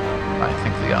 I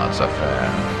think the odds are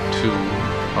fair. 2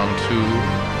 on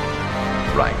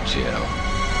 2. Right, Jill.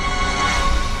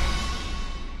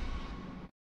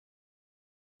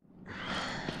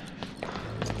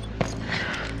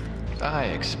 I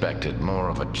expected more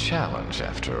of a challenge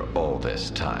after all this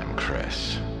time,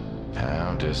 Chris.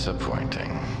 How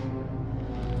disappointing.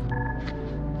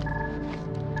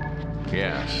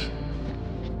 Yes.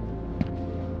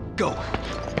 Go.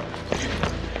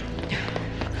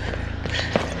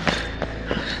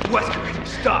 Wesker,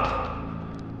 stop!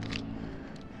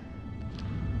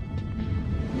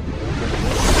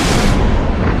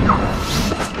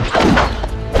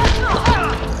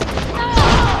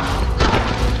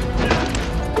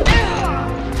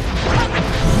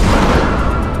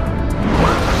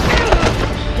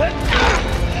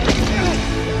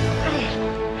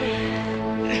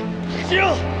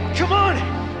 Jill, come on!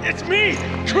 It's me,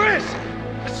 Chris!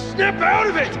 Snap out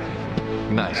of it!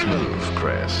 Nice move,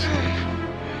 Chris.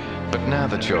 But now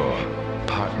that your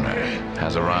partner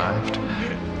has arrived,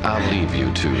 I'll leave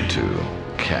you two to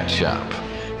catch up.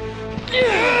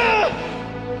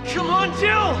 Come on,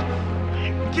 Jill!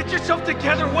 Get yourself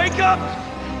together, wake up!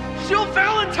 Jill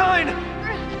Valentine!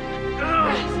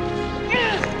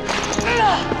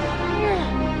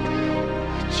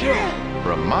 Jill!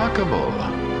 Remarkable.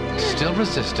 Still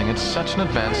resisting at such an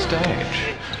advanced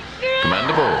stage.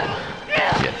 Commendable.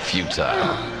 yet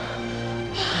futile.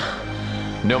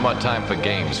 No more time for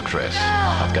games, Chris.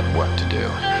 I've got work to do.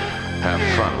 Have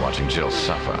fun watching Jill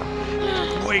suffer.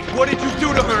 Wait, what did you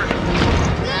do to her?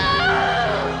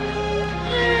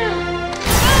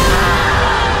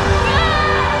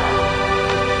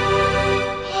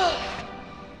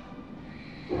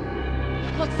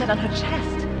 What's that on her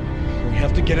chest? We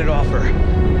have to get it off her.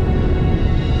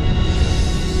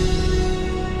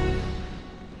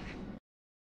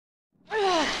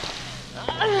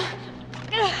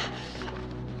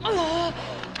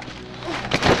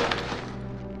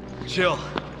 Jill.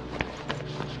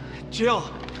 Jill.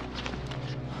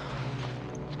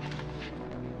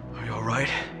 Are you all right?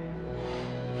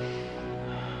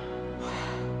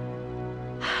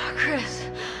 Chris.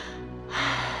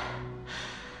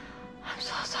 I'm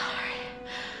so sorry.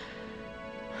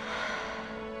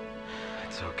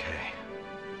 It's okay.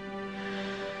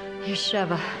 You're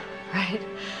Sheva, right?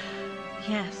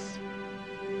 Yes.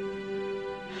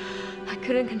 I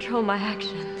couldn't control my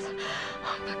actions.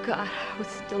 Oh, but God, I was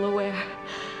still aware.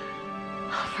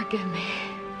 Oh, forgive me.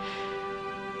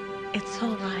 It's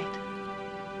all right.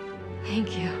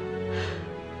 Thank you.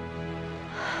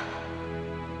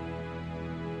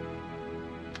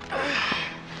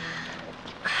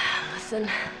 Listen,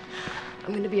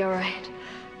 I'm gonna be all right.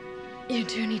 You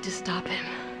do need to stop him.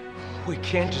 We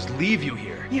can't just leave you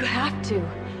here. You have to.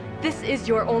 This is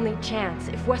your only chance.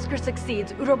 If Wesker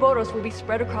succeeds, Ouroboros will be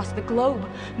spread across the globe.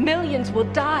 Millions will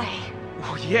die.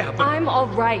 Oh, yeah, but... I'm all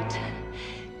right.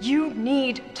 You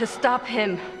need to stop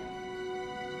him.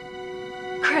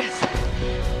 Chris,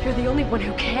 you're the only one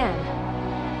who can.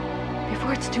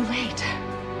 Before it's too late.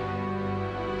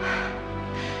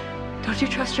 Don't you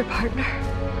trust your partner?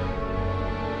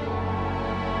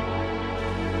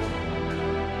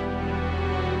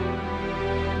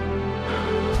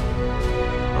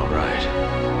 All right.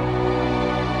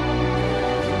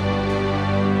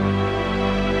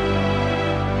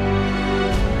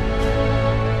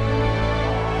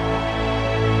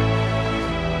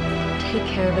 Take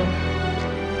care of him.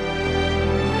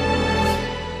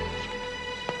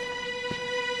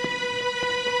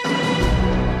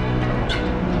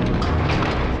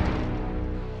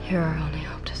 You're our only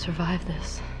hope to survive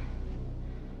this.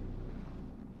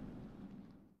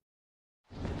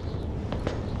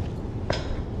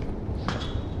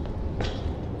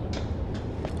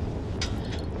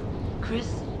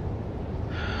 Chris?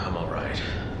 I'm all right.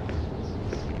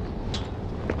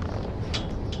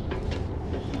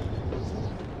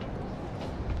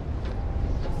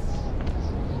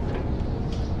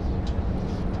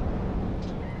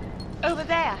 Over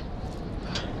there.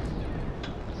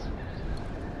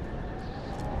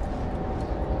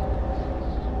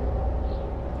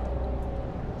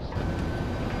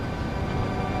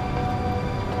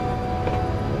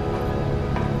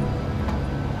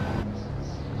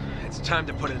 It's time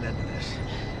to put an end to this.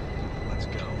 Let's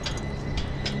go.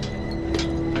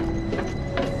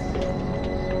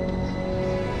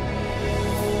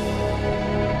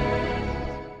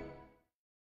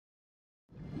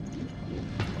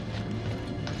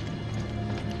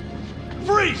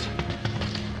 Freeze!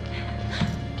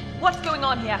 What's going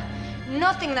on here?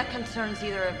 Nothing that concerns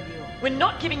either of you. We're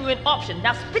not giving you an option.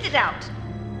 Now spit it out.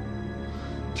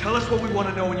 Tell us what we want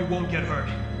to know and you won't get hurt.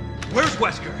 Where's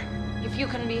Wesker? If you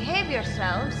can behave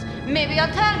yourselves, maybe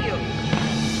I'll tell you.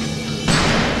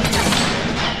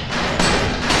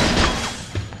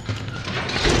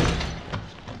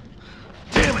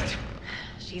 Damn it!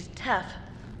 She's tough.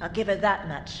 I'll give her that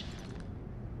much.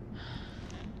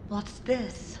 What's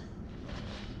this?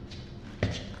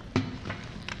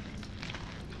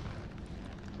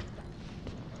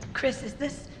 Chris, is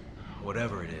this...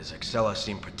 Whatever it is, Excella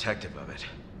seemed protective of it.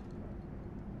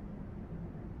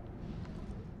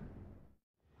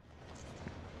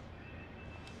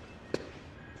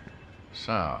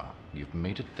 So, you've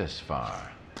made it this far.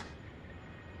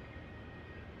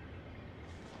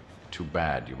 Too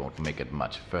bad you won't make it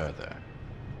much further.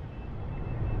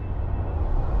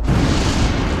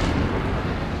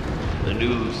 A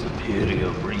new superior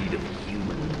breed of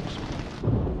humans,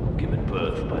 given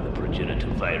birth by the progenitor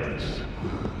virus.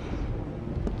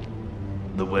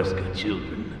 The Wesker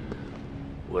children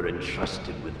were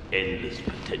entrusted with endless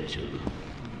potential.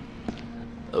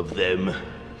 Of them,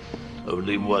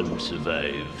 only one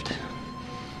survived.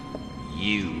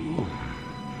 You.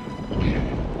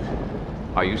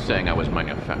 Are you saying I was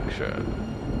manufactured?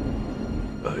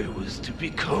 I was to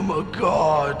become a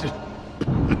god.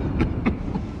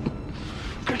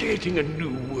 Creating a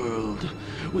new world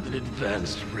with an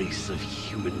advanced race of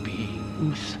human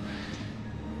beings.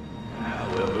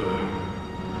 However,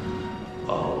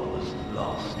 all was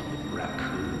lost with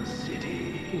Raccoon.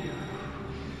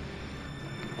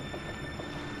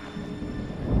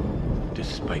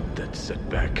 that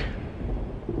setback.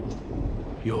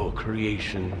 Your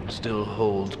creation still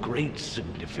holds great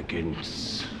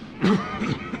significance.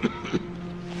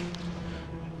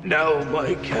 Now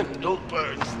my candle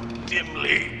burns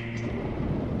dimly.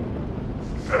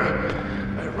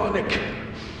 Ironic,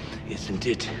 isn't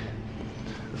it?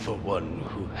 For one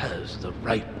who has the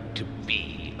right to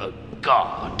be a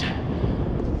god.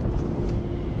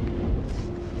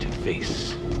 To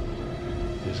face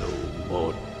his own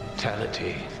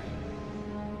mortality.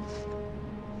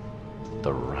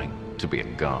 The right to be a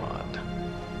god.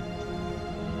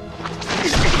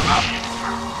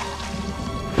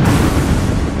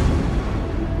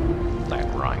 That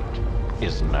right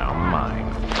is now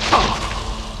mine.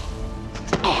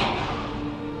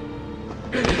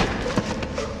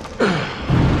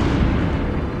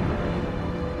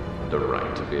 The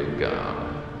right to be a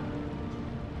god.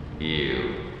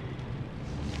 You.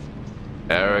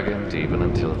 Arrogant even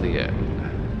until the end.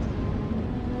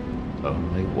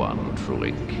 Only one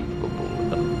truly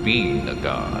capable of being a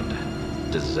god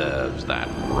deserves that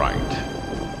right.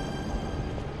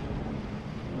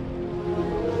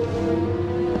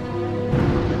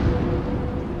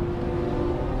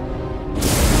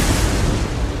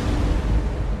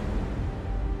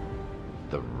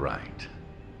 The right.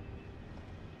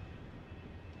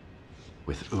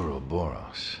 With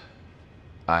Ouroboros,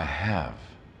 I have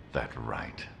that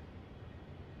right.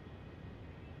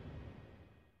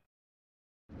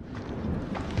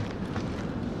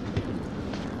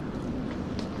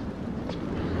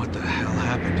 What the hell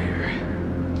happened here?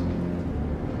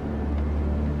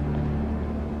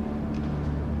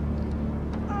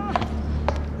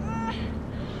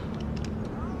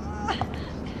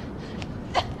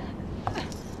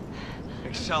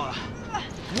 Excella,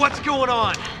 what's going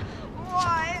on?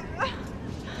 Why?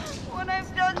 When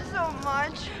I've done so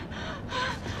much,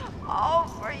 all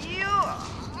for you.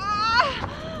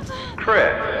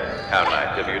 Chris, how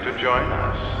nice of you to join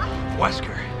us.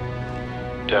 Wesker.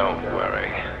 Don't worry.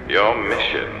 Your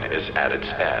mission is at its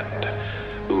end.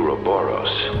 Ouroboros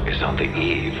is on the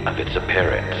eve of its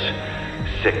appearance.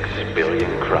 6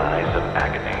 billion cries of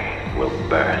agony will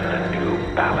burn a new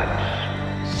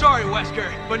balance. Sorry,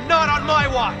 Wesker, but not on my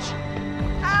watch!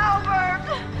 Albert!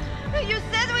 You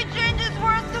said we change this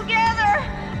world together!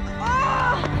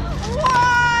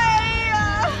 Why?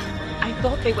 I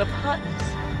thought they were partners.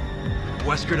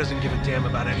 Wesker doesn't give a damn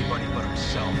about anybody but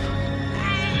himself.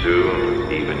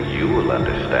 Soon, even you will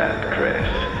understand, Chris.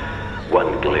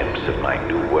 One glimpse of my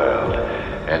new world,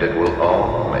 and it will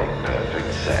all make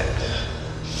perfect sense.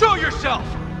 Show yourself!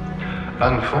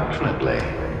 Unfortunately,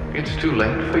 it's too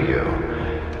late for you.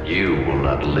 You will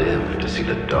not live to see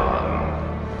the dawn.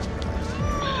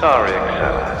 Sorry,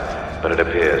 Excella, but it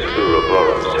appears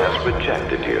Ouroboros has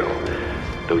rejected you.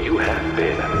 Though you have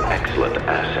been an excellent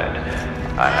asset,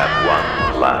 I have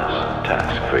one last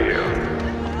task for you.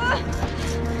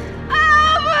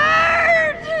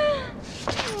 Albert!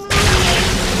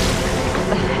 What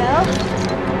the hell?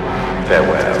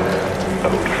 Farewell,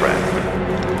 old friend.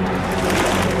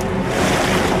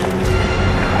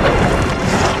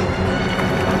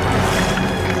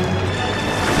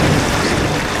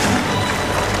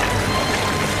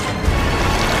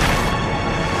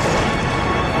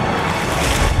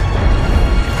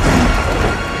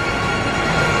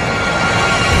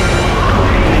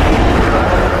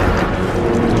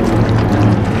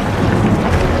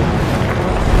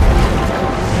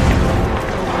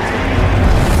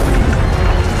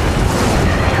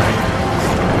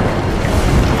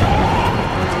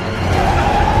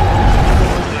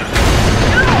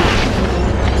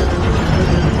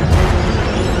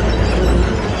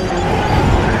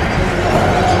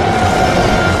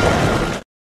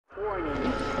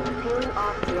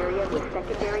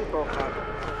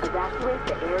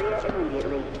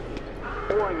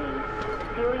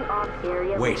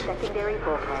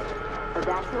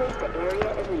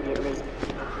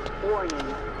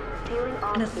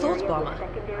 An assault bomber.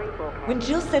 When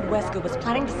Jill said Wesker was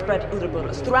planning to spread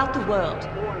Ouroboros throughout the world.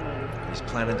 He's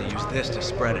planning to use this to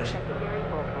spread it.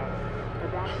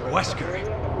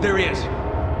 Wesker! There he is!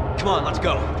 Come on, let's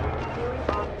go!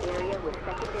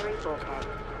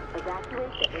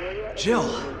 Jill!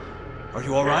 Are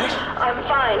you alright? I'm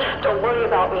fine. Don't worry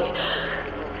about me.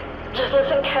 Just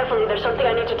listen carefully. There's something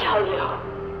I need to tell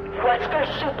you. Wesker's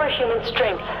superhuman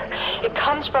strength. It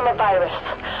comes from a virus.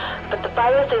 But the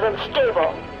virus is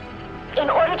unstable. In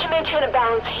order to maintain a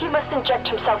balance, he must inject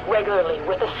himself regularly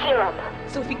with a serum.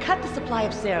 So if we cut the supply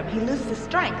of serum, he loses his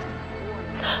strength.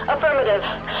 Affirmative.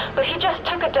 But he just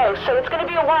took a dose, so it's going to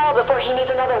be a while before he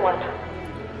needs another one.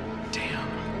 Damn.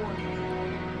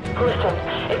 Listen,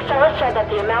 Excella said that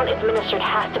the amount administered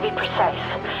has to be precise.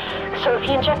 So if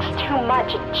he injects too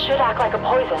much, it should act like a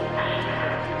poison.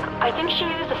 I think she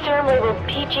used the serum labeled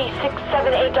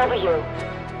PG67AW.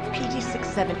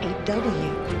 PG67AW?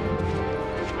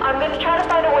 I'm gonna try to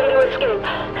find a way to escape.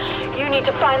 You need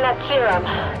to find that serum.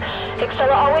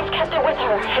 Excella always kept it with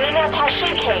her, in an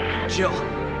attaché case. Jill!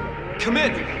 Come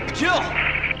in! Jill!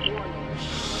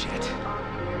 Shit.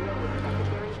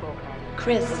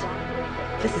 Chris,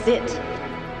 this is it.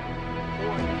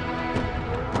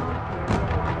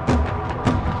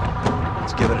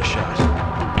 Let's give it a shot.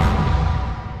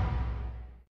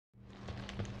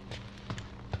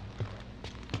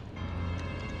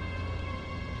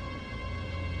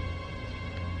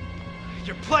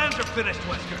 Your plans are finished,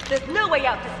 Wesker. There's no way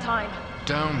out this time.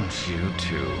 Don't you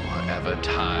two ever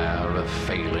tire of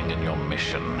failing in your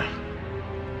mission?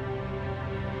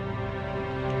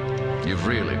 You've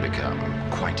really become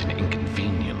quite an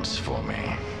inconvenience for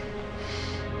me.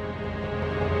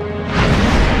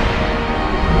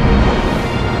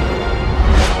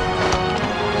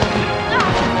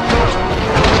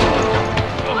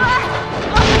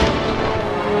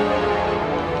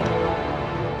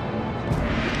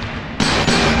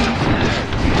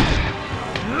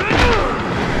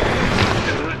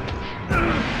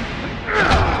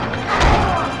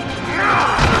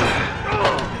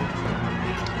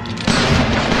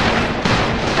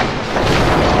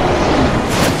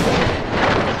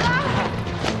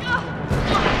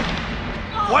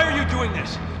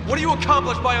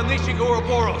 By unleashing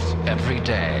Ouroboros. Every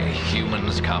day,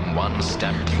 humans come one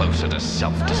step closer to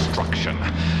self-destruction.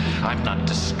 I'm not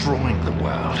destroying the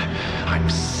world. I'm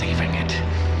saving it.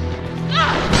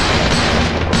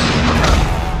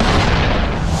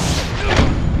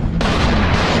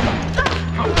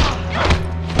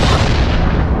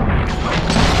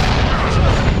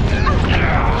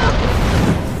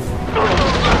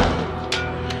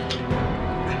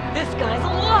 This guy's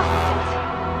lost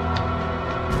it.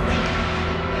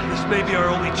 May be our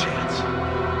only chance.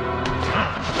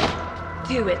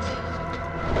 Do it.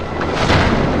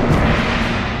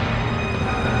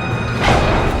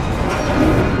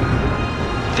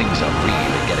 Things are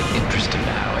really getting interesting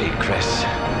now, eh, Chris?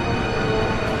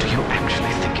 Do you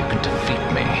actually think you can defeat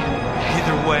me?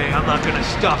 Either way, I'm not gonna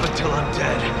stop until I'm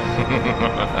dead.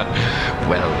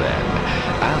 Well then,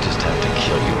 I'll just have to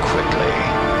kill you quickly.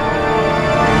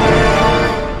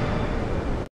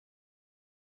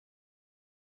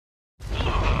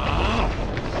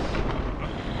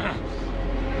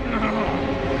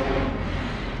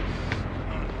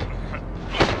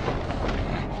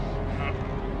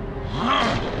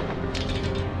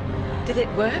 Did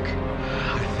it work?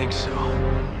 I think so.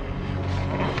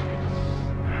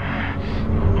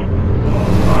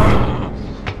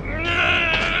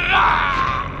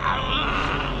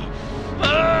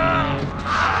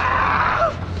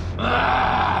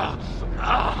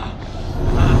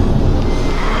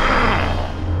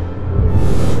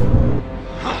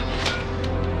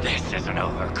 This isn't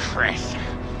over, Chris.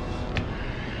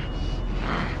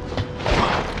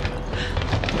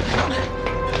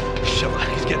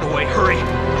 He's getting away. Hurry!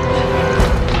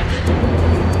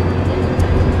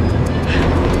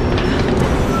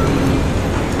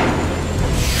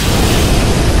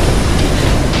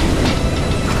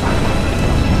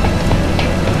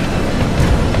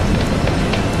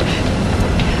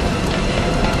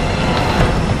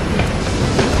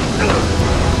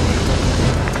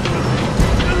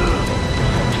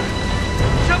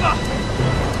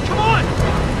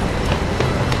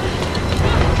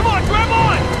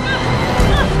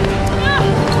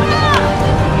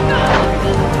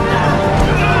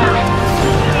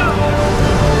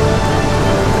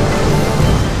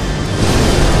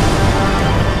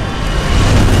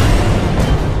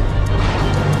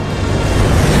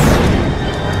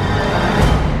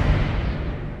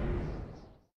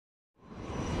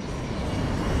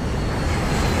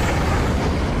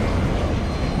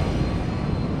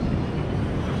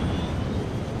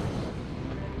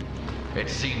 It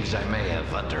seems I may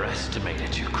have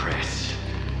underestimated you, Chris.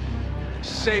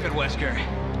 Save it, Wesker.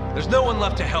 There's no one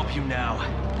left to help you now.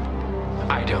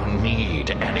 I don't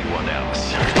need anyone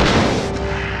else.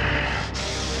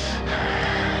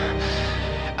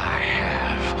 I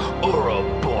have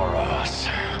Ouroboros.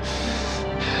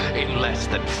 In less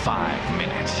than 5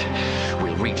 minutes,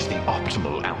 we'll reach the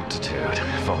optimal altitude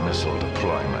for missile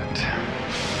deployment.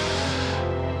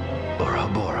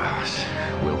 Ouroboros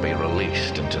will be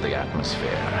released into the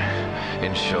atmosphere,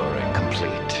 ensuring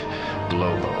complete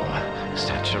global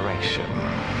saturation.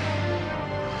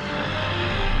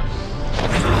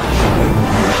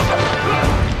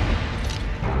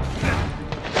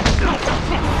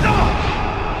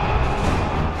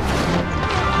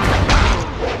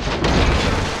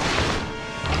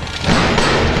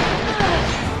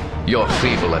 Your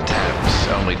feeble attempts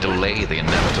only delay the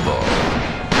inevitable.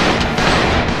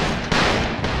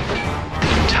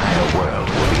 The entire world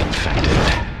will be infected.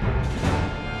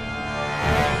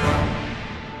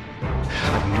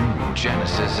 A new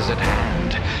genesis is at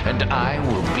hand, and I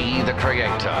will be the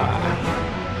creator.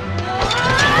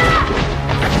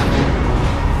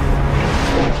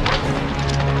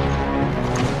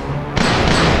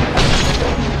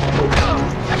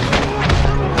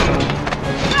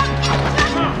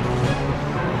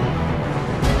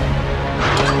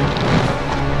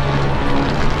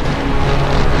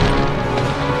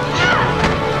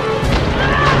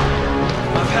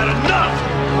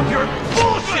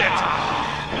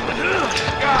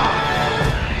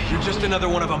 Another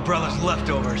one of Umbrella's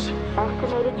leftovers. You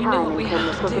know what we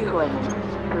have to do. All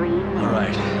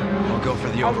right, I'll go for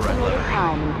the override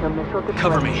lever.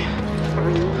 Cover me.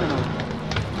 3 minutes.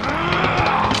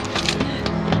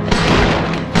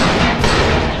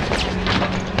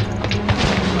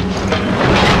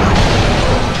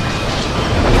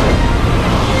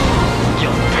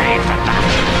 You'll pay for that.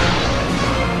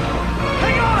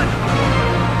 Hang on!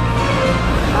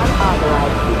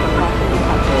 Unauthorized decompression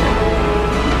detected.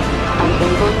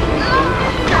 Unable to maintain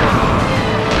technical.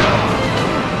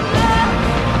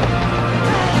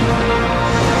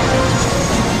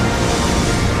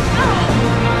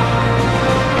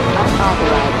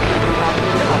 Unauthorized decompression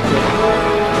detected.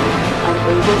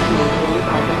 Unable to maintain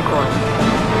present course.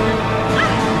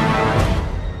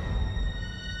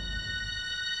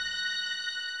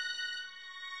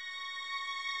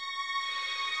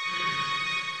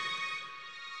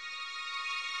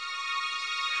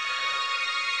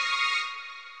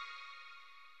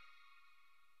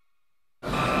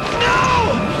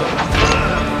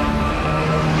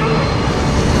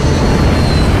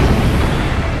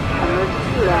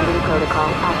 Protocol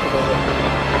activated.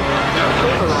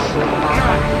 Stabilizing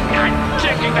malfunction. I'm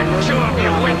taking the two of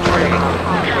you with me.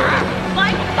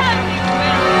 Like that, you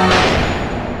will!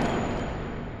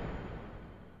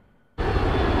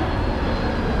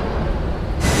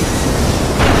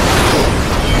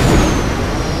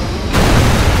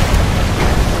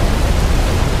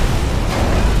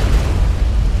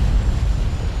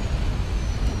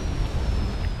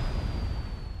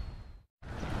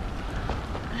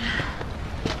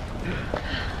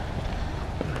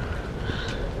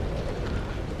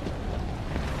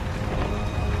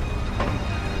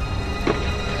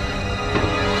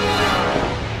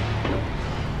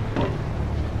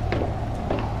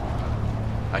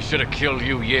 I should have killed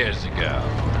you years ago.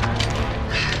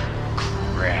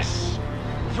 Chris.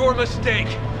 Your mistake.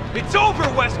 It's over,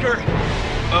 Wesker!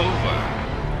 Over.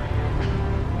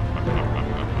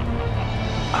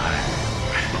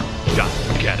 I'm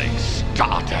just getting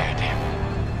started.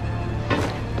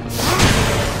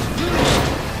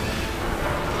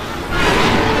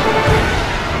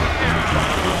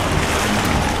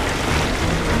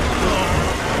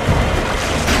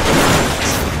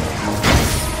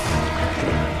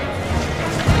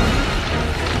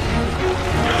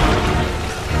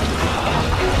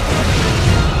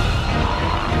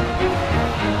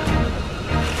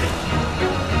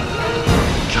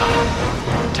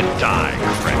 To die,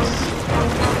 Chris.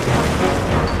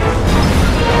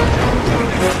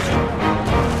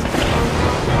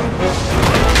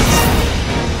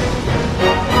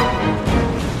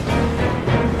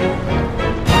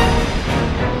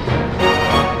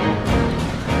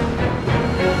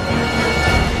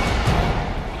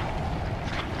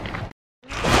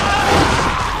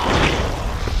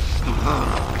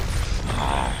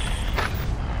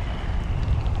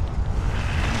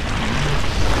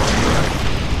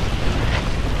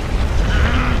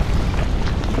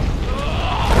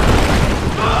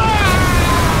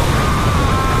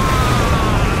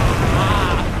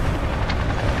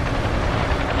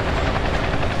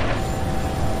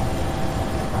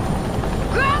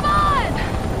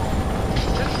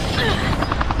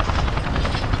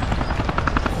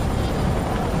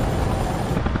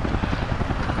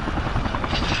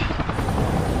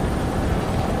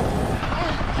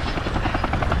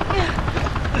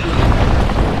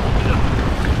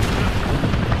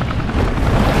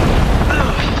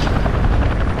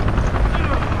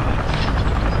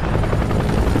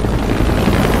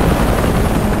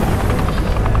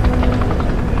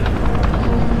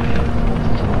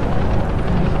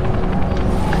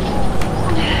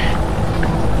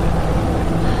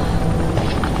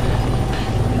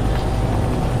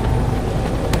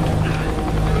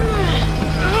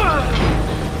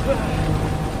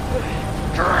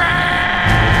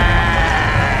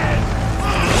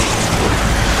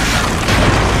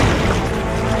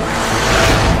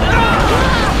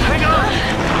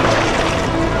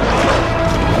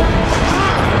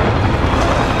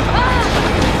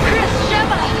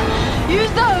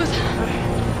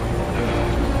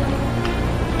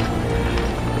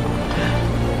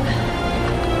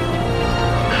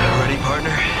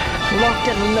 locked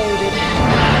and loaded.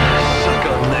 Suck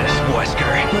on this,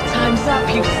 Wesker. Your time's up,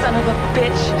 you son of a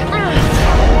bitch.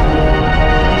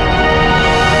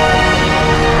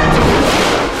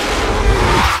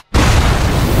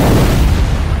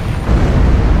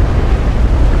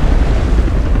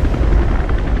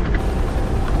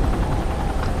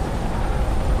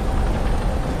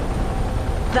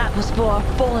 That was for our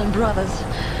fallen brothers.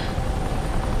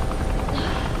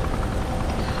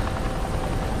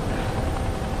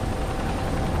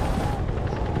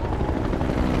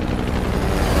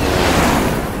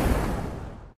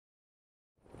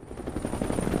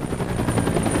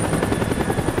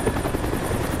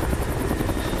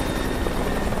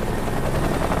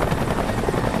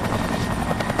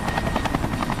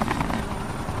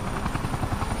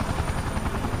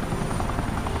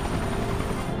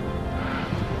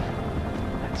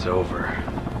 It's over.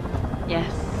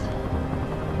 Yes.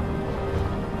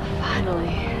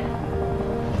 Finally.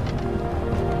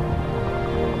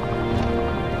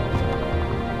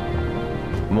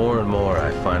 More and more, I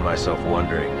find myself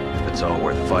wondering if it's all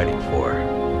worth fighting for.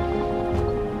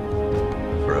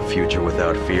 For a future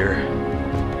without fear?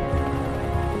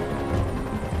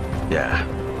 Yeah,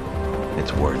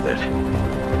 it's worth it.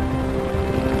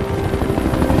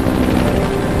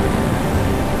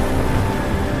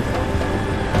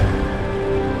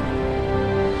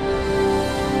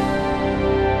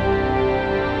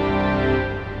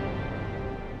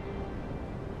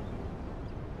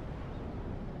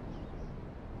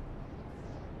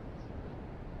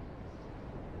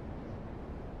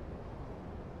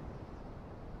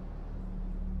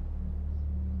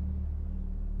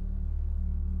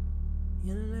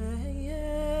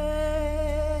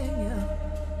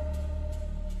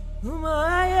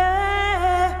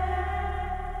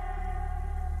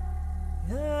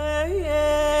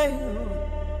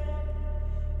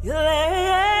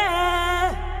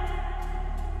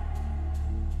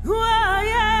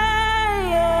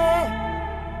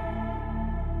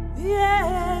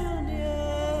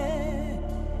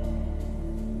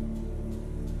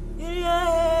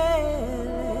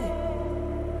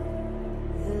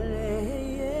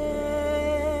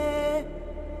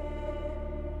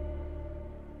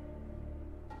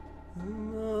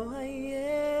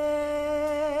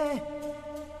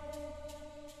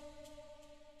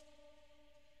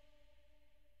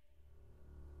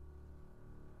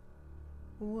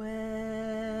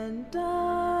 When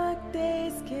dark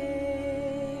days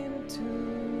came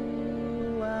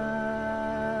to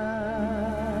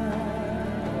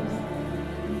us,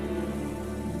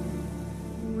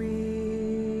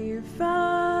 we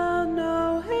found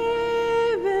no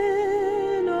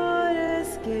haven or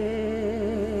escape.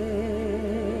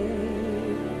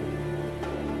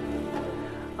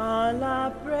 All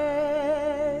our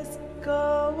prayers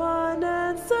go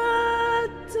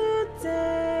unanswered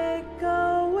today.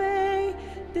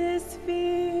 This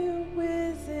fear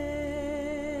within,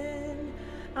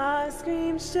 our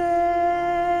screams share.